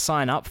can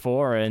sign up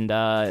for and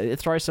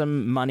throw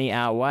some money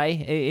our way.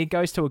 It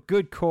goes to a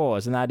good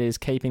cause, and that is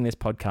keeping this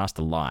podcast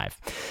alive.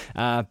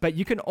 But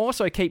you can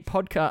also keep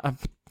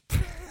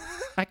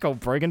I call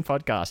Brogan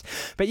Podcast.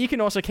 But you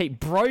can also keep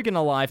Brogan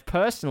alive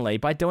personally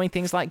by doing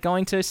things like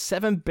going to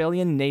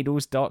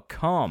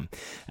 7billionneedles.com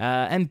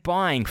and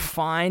buying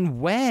fine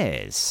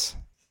wares.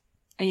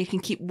 And you can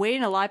keep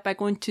Wayne alive by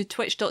going to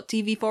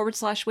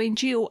twitch.tv/Wayne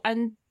Geo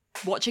and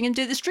watching him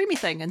do the streamy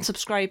thing and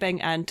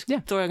subscribing and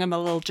throwing him a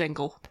little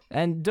jingle.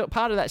 And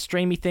part of that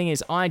streamy thing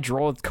is I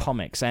draw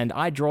comics, and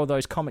I draw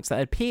those comics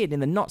that appeared in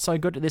the Not So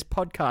Good at This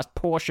podcast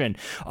portion.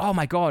 Oh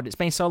my God, it's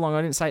been so long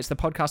I didn't say it's the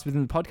podcast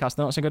within the podcast,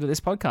 the Not So Good at This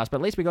podcast, but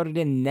at least we got it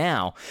in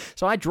now.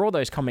 So I draw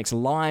those comics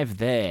live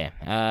there.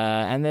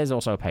 And there's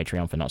also a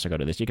Patreon for Not So Good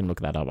at This. You can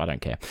look that up, I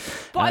don't care.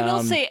 What I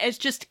will say is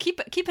just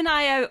keep an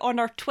eye out on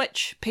our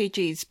Twitch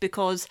pages,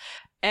 because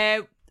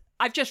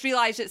I've just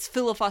realised it's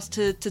full of us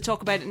to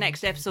talk about it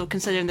next episode,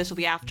 considering this will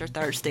be after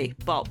Thursday.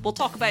 But we'll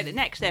talk about it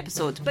next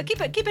episode. But keep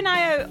an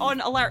eye out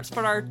on alerts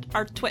for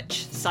our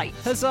Twitch site.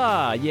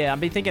 Huzzah! Yeah, I've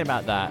been thinking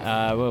about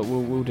that.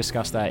 We'll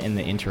discuss that in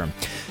the interim.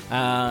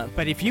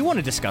 But if you want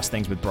to discuss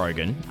things with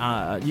Brogan,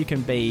 you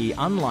can be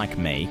unlike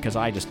me, because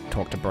I just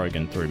talk to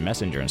Brogan through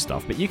Messenger and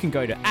stuff. But you can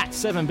go to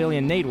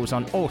 @7billionneedles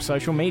on all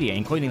social media,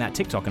 including that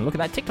TikTok, and look at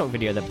that TikTok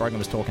video that Brogan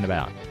was talking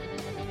about.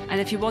 And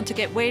if you want to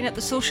get Wayne at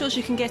the socials,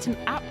 you can get him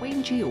at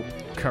Wayne Geo.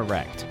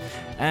 Correct.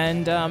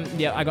 And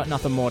I got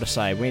nothing more to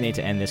say. We need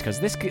to end this,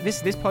 because this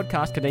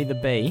podcast could either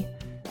be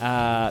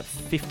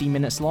 50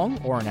 minutes long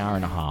or an hour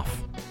and a half.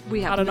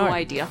 We have no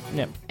idea.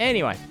 Yeah.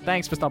 Anyway,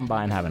 thanks for stopping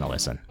by and having a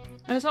listen.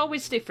 And as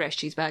always, stay fresh,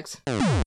 cheese bags.